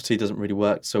subtlety doesn't really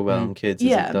work so well on kids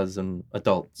as it does on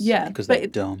adults. Yeah, because they're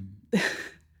dumb.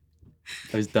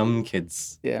 Those dumb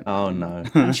kids. Yeah. Oh no.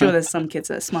 I'm sure there's some kids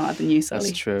that are smarter than you, Sully.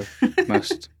 That's true.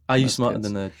 Most. Are you most smarter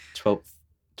kids. than the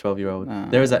 12-year-old?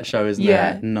 There is that show, isn't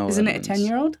Yeah. there? No. Isn't it a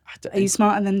 10-year-old? Are you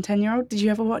smarter than a 10-year-old? Did you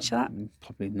ever watch that?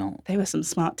 Probably not. They were some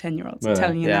smart 10-year-olds. Were I'm they?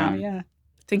 telling you Yeah. now, yeah.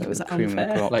 I think it was Cream of the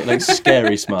unfair. crop. Like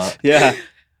scary smart. Yeah.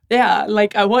 Yeah,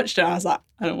 like I watched it and I was like,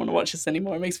 I don't want to watch this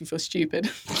anymore. It makes me feel stupid.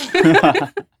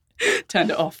 Turned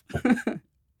it off.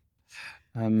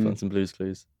 Fun some Blue's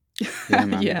Clues. Yeah,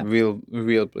 man. Yeah. Real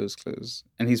Blue's Clues.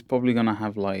 And he's probably gonna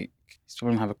have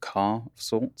a car of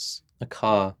sorts. A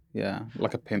car. Yeah,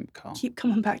 like a pimp car. Keep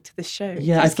coming back to the show.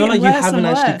 Yeah, It's I feel like getting you worse haven't and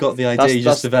actually worse. got the idea. That's- You're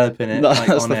just that's- developing it. That's like,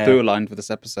 on the air. through line for this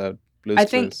episode. Blue's I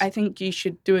Clues. think you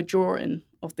should do a drawing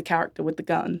of the character with the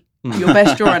gun. Your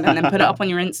best drawing, and then put it up on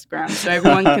your Instagram so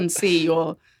everyone can see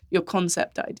your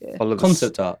concept idea. Follow the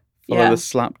Concept art. Follow Yeah. the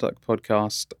Slapduck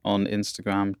podcast on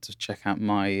Instagram to check out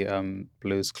my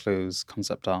Blue's Clues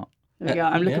concept art. There we go.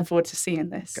 I'm looking Yeah. forward to seeing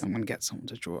this. I'm gonna get someone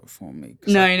to draw it for me.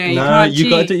 'cause No, I you No, can't. you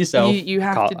gotta cheat. do it yourself. You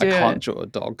have to do I can't it. draw a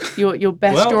dog. Your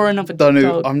best Well, drawing of a Don't know.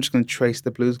 dog. I'm just gonna trace the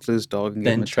Blue's Clues dog and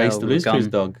give him Then a trace tail the with a Blue's Clues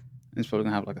gun. dog. He's probably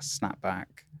gonna have like a snapback.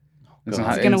 He's God.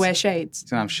 have- He's gonna wear shades. He's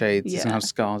gonna have shades. He's Yeah. gonna have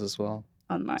scars as well.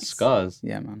 Oh, nice. Scars.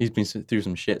 Yeah, man. He's been through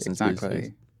some shit since Blue's Clues.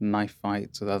 Exactly. Knife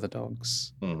fights with other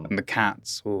dogs. And the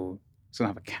cats. Oh, he's gonna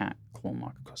have a cat claw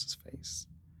mark across his face.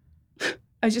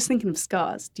 I was just thinking of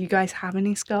scars. Do you guys have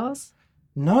any scars?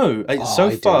 No, Oh, so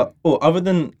I far. do. Oh, other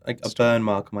than like a burn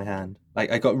mark on my hand,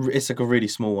 like I got, it's like a really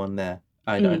small one there.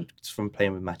 I know it's from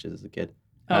playing with matches as a kid.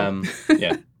 Oh.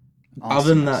 Yeah. Other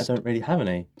than that, I don't really have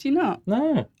any. Do you not?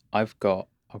 No. I've got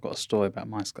a story about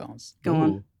my scars. Go on.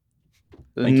 Ooh.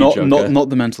 Thank you, Joker. Not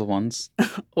the mental ones.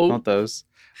 Oh, Not those.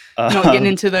 not getting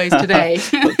into those today.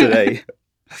 Not today.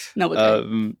 No, we're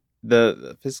good.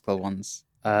 The physical ones.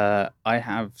 I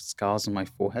have scars on my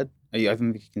forehead. I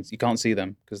think you can't see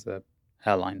them because they're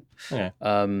hairline. Okay.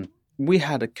 We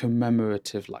had a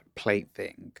commemorative plate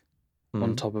thing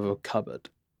on top of a cupboard.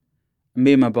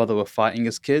 Me and my brother were fighting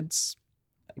as kids.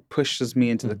 He pushes me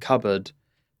into the cupboard.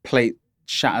 Plate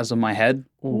shatters on my head,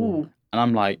 Ooh.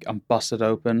 and I'm busted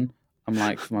open. I'm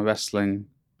like, for my wrestling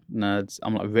nerds,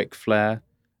 I'm like Ric Flair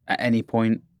at any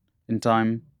point in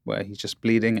time where he's just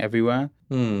bleeding everywhere.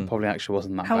 Probably actually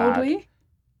wasn't that How bad. old were you?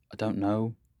 I don't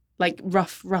know. Like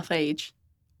rough age.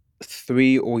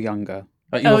 3 or younger.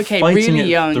 Like, you were Okay, fighting really at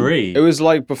young. 3. It was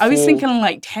like before. I was thinking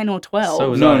like 10 or 12. So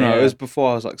was No, I, yeah. it was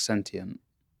before I was sentient.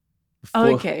 Oh,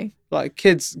 Before- okay. Like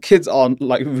kids aren't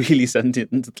really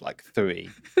sentient until 3.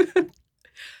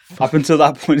 Up until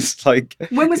that point, it's like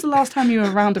When was the last time you were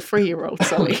around a 3-year-old,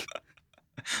 Sully?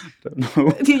 Don't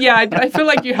know. Yeah, I feel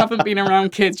like you haven't been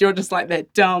around kids. You're just like, they're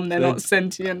dumb, they're not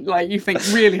sentient. Like, you think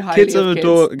really highly Kids of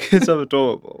are kids. kids are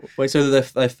adorable. Wait, so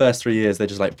their first 3 years, they're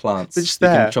just like plants. They're just you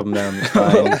there. can chop them down, it's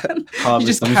fine, harvest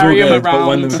just them, it's all carry 'em good. But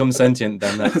when they around. become sentient,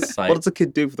 then that's like... What does a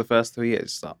kid do for the first 3 years?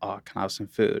 It's like, oh, can I have some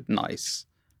food? Nice.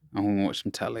 I'm going to watch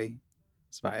some telly.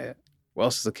 That's about it. What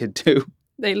else does a kid do?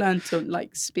 They learn to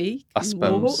like speak, I and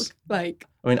walk. suppose. Like,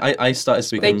 I mean, I started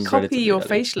speaking they copy relatively your early.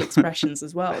 facial expressions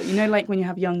as well. You know, like when you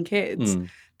have young kids, Mm.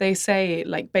 they say,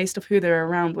 like, based off who they're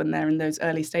around when they're in those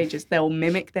early stages, they'll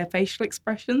mimic their facial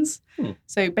expressions. Hmm.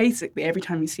 So basically, every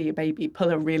time you see a baby,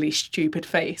 pull a really stupid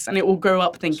face, and it will grow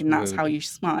up thinking that's rude. how you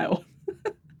smile.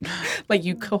 Like,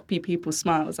 you copy people's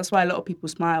smiles. That's why a lot of people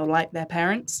smile like their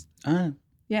parents. Ah,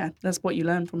 Yeah, that's what you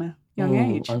learn from a young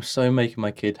Ooh, age. I'm so making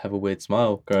my kid have a weird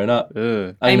smile growing up.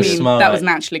 ugh. I I'm gonna mean, smile that like, was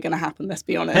naturally going to happen, let's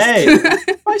be honest. Hey,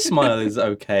 my smile is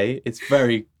okay. It's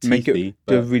very Make teethy. it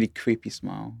do a But really creepy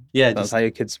smile. yeah, That's just, how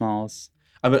your kid smiles.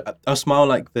 I'll smile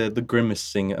like the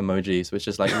grimacing emoji, so it's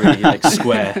just like really like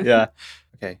square. Yeah.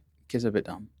 Okay. Kids are a bit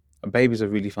dumb. Babies are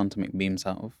really fun to make memes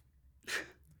out of.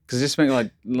 Because just make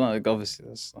like obviously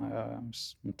that's like, I'm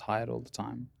tired all the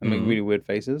time. I make Mhm. really weird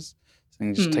faces. So you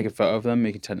can just take a photo of them,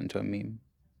 you can turn it into a meme.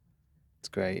 It's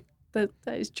great. That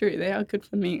is true. They are good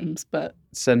for memes, but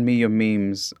Send me your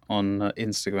memes on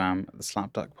Instagram at the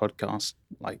Slapduck Podcast,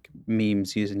 like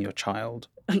memes using your child.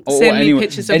 Or send me anyone-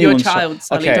 pictures of your anyone's child,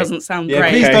 Sully. Okay. Doesn't sound Yeah,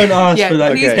 great. please Okay. don't ask Yeah, for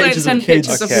like please don't pictures send of kids.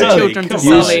 pictures of your Sully, children to come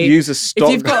Use, on. Sully. use a stock.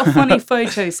 If you've got a funny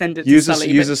photo, send it to use Sully.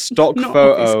 use but a stock not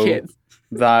of his photo kids.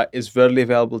 that is readily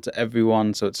available to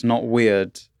everyone, so it's not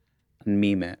weird, and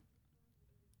meme it.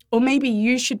 Or maybe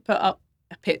you should put up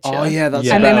a picture. Oh yeah, that's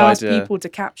Yeah. a and then better ask idea. people to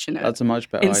caption it. That's a much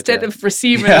better Instead idea. of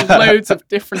receiving Yeah. loads of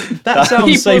different That sounds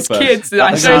people's safer. kids. That I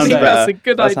don't sounds think better. that's a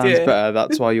good that idea. sounds better.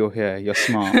 That's why you're here. You're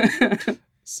smart.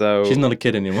 So She's not a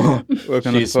kid anymore. we're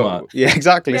gonna She's put, smart. Yeah,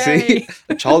 exactly. See, Yay.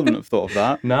 a child wouldn't have thought of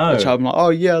that. No. A child would be like, oh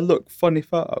yeah, look, funny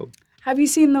photo. Have you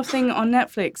seen the thing on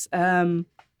Netflix?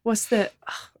 What's the?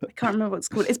 I can't remember what it's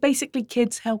called. It's basically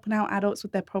kids helping out adults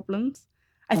with their problems.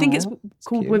 I think it's Aw,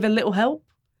 called cute. With a Little Help.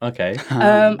 Okay.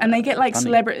 And they get like funny.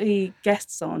 celebrity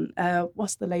guests on.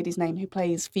 What's the lady's name who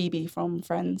plays Phoebe from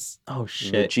Friends? Oh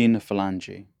shit. Regina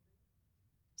Phalange.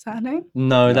 Is that her name?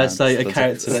 No, that's No, like a that's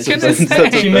character that's that a she,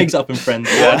 different- she makes up in Friends.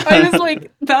 Yeah. I was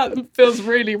like, that feels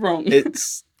really wrong.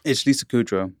 It's Lisa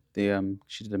Kudrow.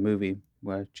 She did a movie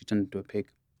where she turned into a pig.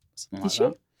 Something like Did she?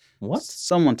 that. What?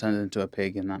 Someone turned into a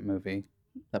pig in that movie.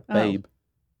 That Oh. babe.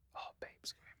 Oh,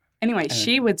 babes. Anyway,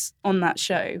 she was on that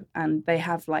show, and they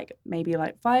have like maybe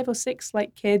like 5 or 6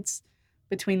 like kids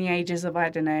between the ages of, I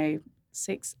don't know,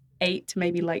 6, 8 to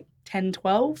maybe like 10,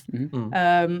 12.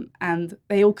 And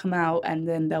they all come out, and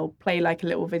then they'll play like a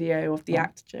little video of the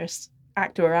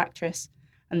actor or actress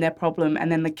and their problem,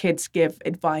 and then the kids give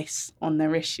advice on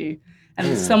their issue.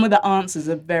 And some of the answers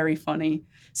are very funny.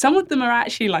 Some of them are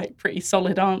actually like pretty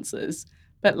solid answers,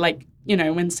 but like, you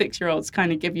know, when 6-year-olds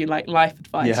kind of give you like life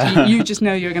advice, Yeah. you just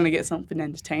know you're going to get something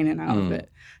entertaining out of it.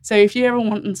 So if you ever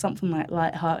want something like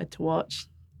lighthearted to watch,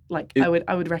 like I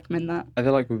would recommend that. Are they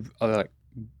like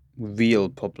real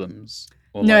problems?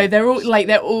 Or No, like-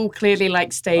 they're all clearly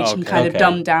like staged and Okay. kind of Okay.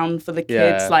 dumbed down for the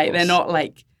Yeah, kids. of Like they're course. not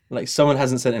like Like someone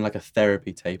hasn't sent in like a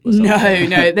therapy tape or something.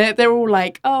 no, they're all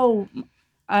like, oh,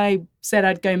 I said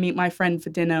I'd go meet my friend for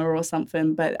dinner or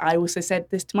something, but I also said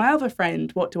this to my other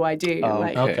friend. What do I do? Oh,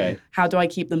 Like, Okay. how do I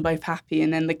keep them both happy?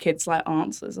 And then the kids' like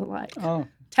answers are like, Oh,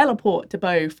 teleport to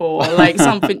both or like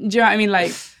something. Do you know what I mean?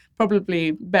 Like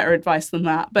probably better advice than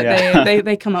that. But Yeah.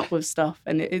 they come up with stuff,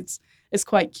 and it's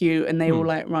quite cute, and they all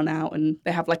like run out, and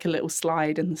they have like a little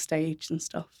slide in the stage and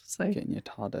stuff. So getting your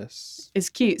TARDIS. it's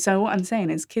cute. So what I'm saying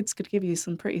is kids could give you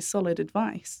some pretty solid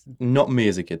advice. Not me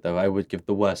as a kid though. I would give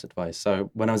the worst advice. So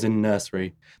when I was in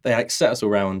nursery, they like set us all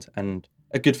around, and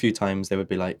a good few times they would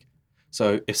be like,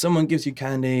 "So if someone gives you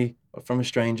candy from a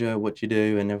stranger, what do you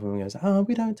do?" And everyone goes, "Oh,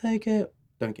 we don't take it.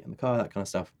 Don't get in the car." That kind of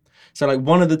stuff. So like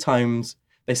one of the times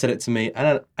they said it to me,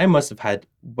 and I must have had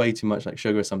way too much like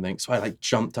sugar or something. So I like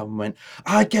jumped up and went,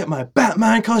 "I get my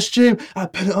Batman costume, I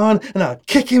put it on, and I'll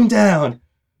kick him down."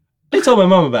 They told my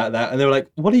mum about that, and they were like,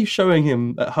 "What are you showing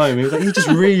him at home?" He was like, "He just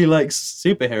really likes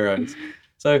superheroes."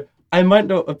 So I might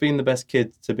not have been the best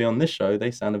kid to be on this show.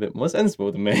 They sound a bit more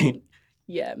sensible than me.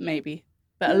 Yeah, maybe.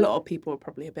 But a lot of people are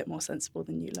probably a bit more sensible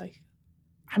than you, like.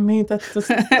 I mean, that's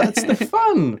the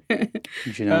fun.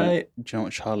 Do you know? Right. Do you know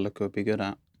what Charlotte would be good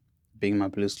at? Being my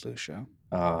Blues Clues show.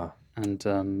 Ah, And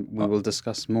we will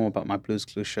discuss more about my Blues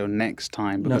Clues show next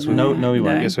time. no, Because no, no, we No.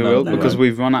 won't. Yes, we No, will, no, because won't.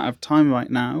 we've run out of time right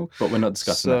now. But we're not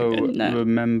discussing So that again. No.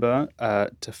 remember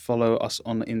to follow us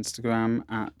on Instagram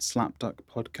at Slapduck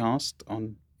Podcast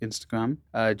on Instagram.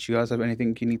 Do you guys have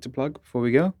anything you need to plug before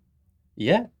we go?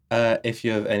 Yeah. If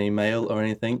you have any mail or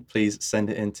anything, please send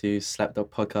it into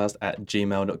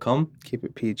slapdogpodcast@gmail.com. Keep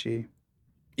it PG.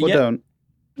 Or Yeah. don't.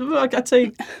 Like, I'd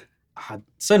say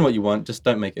send what you want, just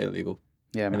don't make it illegal.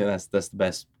 Yeah, I man. think that's the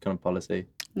best kind of policy.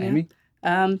 Yeah. Amy?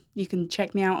 You can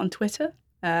check me out on Twitter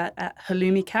at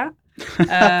HalumiCat.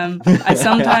 I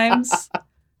sometimes,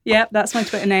 that's my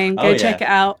Twitter name. Go check it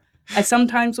out. I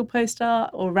sometimes will post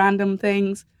art or random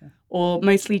things, or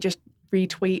mostly just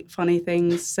retweet funny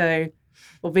things.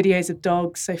 Or videos of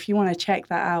dogs. So if you want to check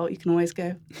that out, you can always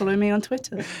go follow me on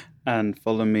Twitter. And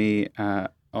follow me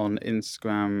on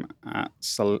Instagram at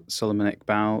Solomon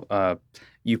Iqbal.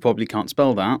 You probably can't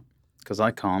spell that because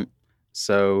I can't.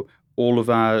 So all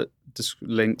of our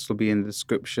links will be in the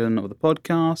description of the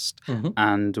podcast. Mm-hmm.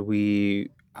 And we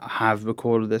have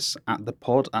recorded this at the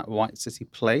pod at White City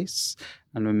Place.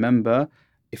 And remember,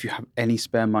 if you have any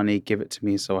spare money, give it to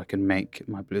me so I can make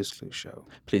my Blue's Clues show.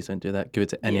 Please don't do that. Give it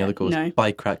to any other cause. No.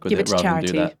 Buy crack with Give it it to rather charity.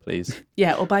 than do that, please.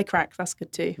 Yeah, or buy crack. That's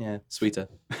good too. Yeah, sweeter.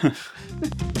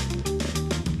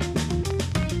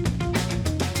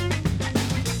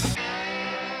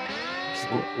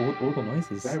 all the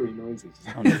noises. Very noisy.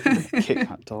 I'm going to kick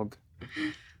that dog.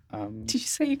 Did you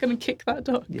say you're going to kick that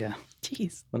dog? Yeah.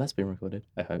 Jeez. Well, that's been recorded,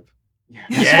 I hope.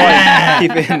 Yeah!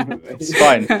 Keep it in. It's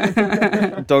fine.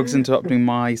 Dog's interrupting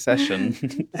my session. So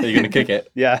you're going to kick it?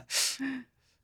 Yeah.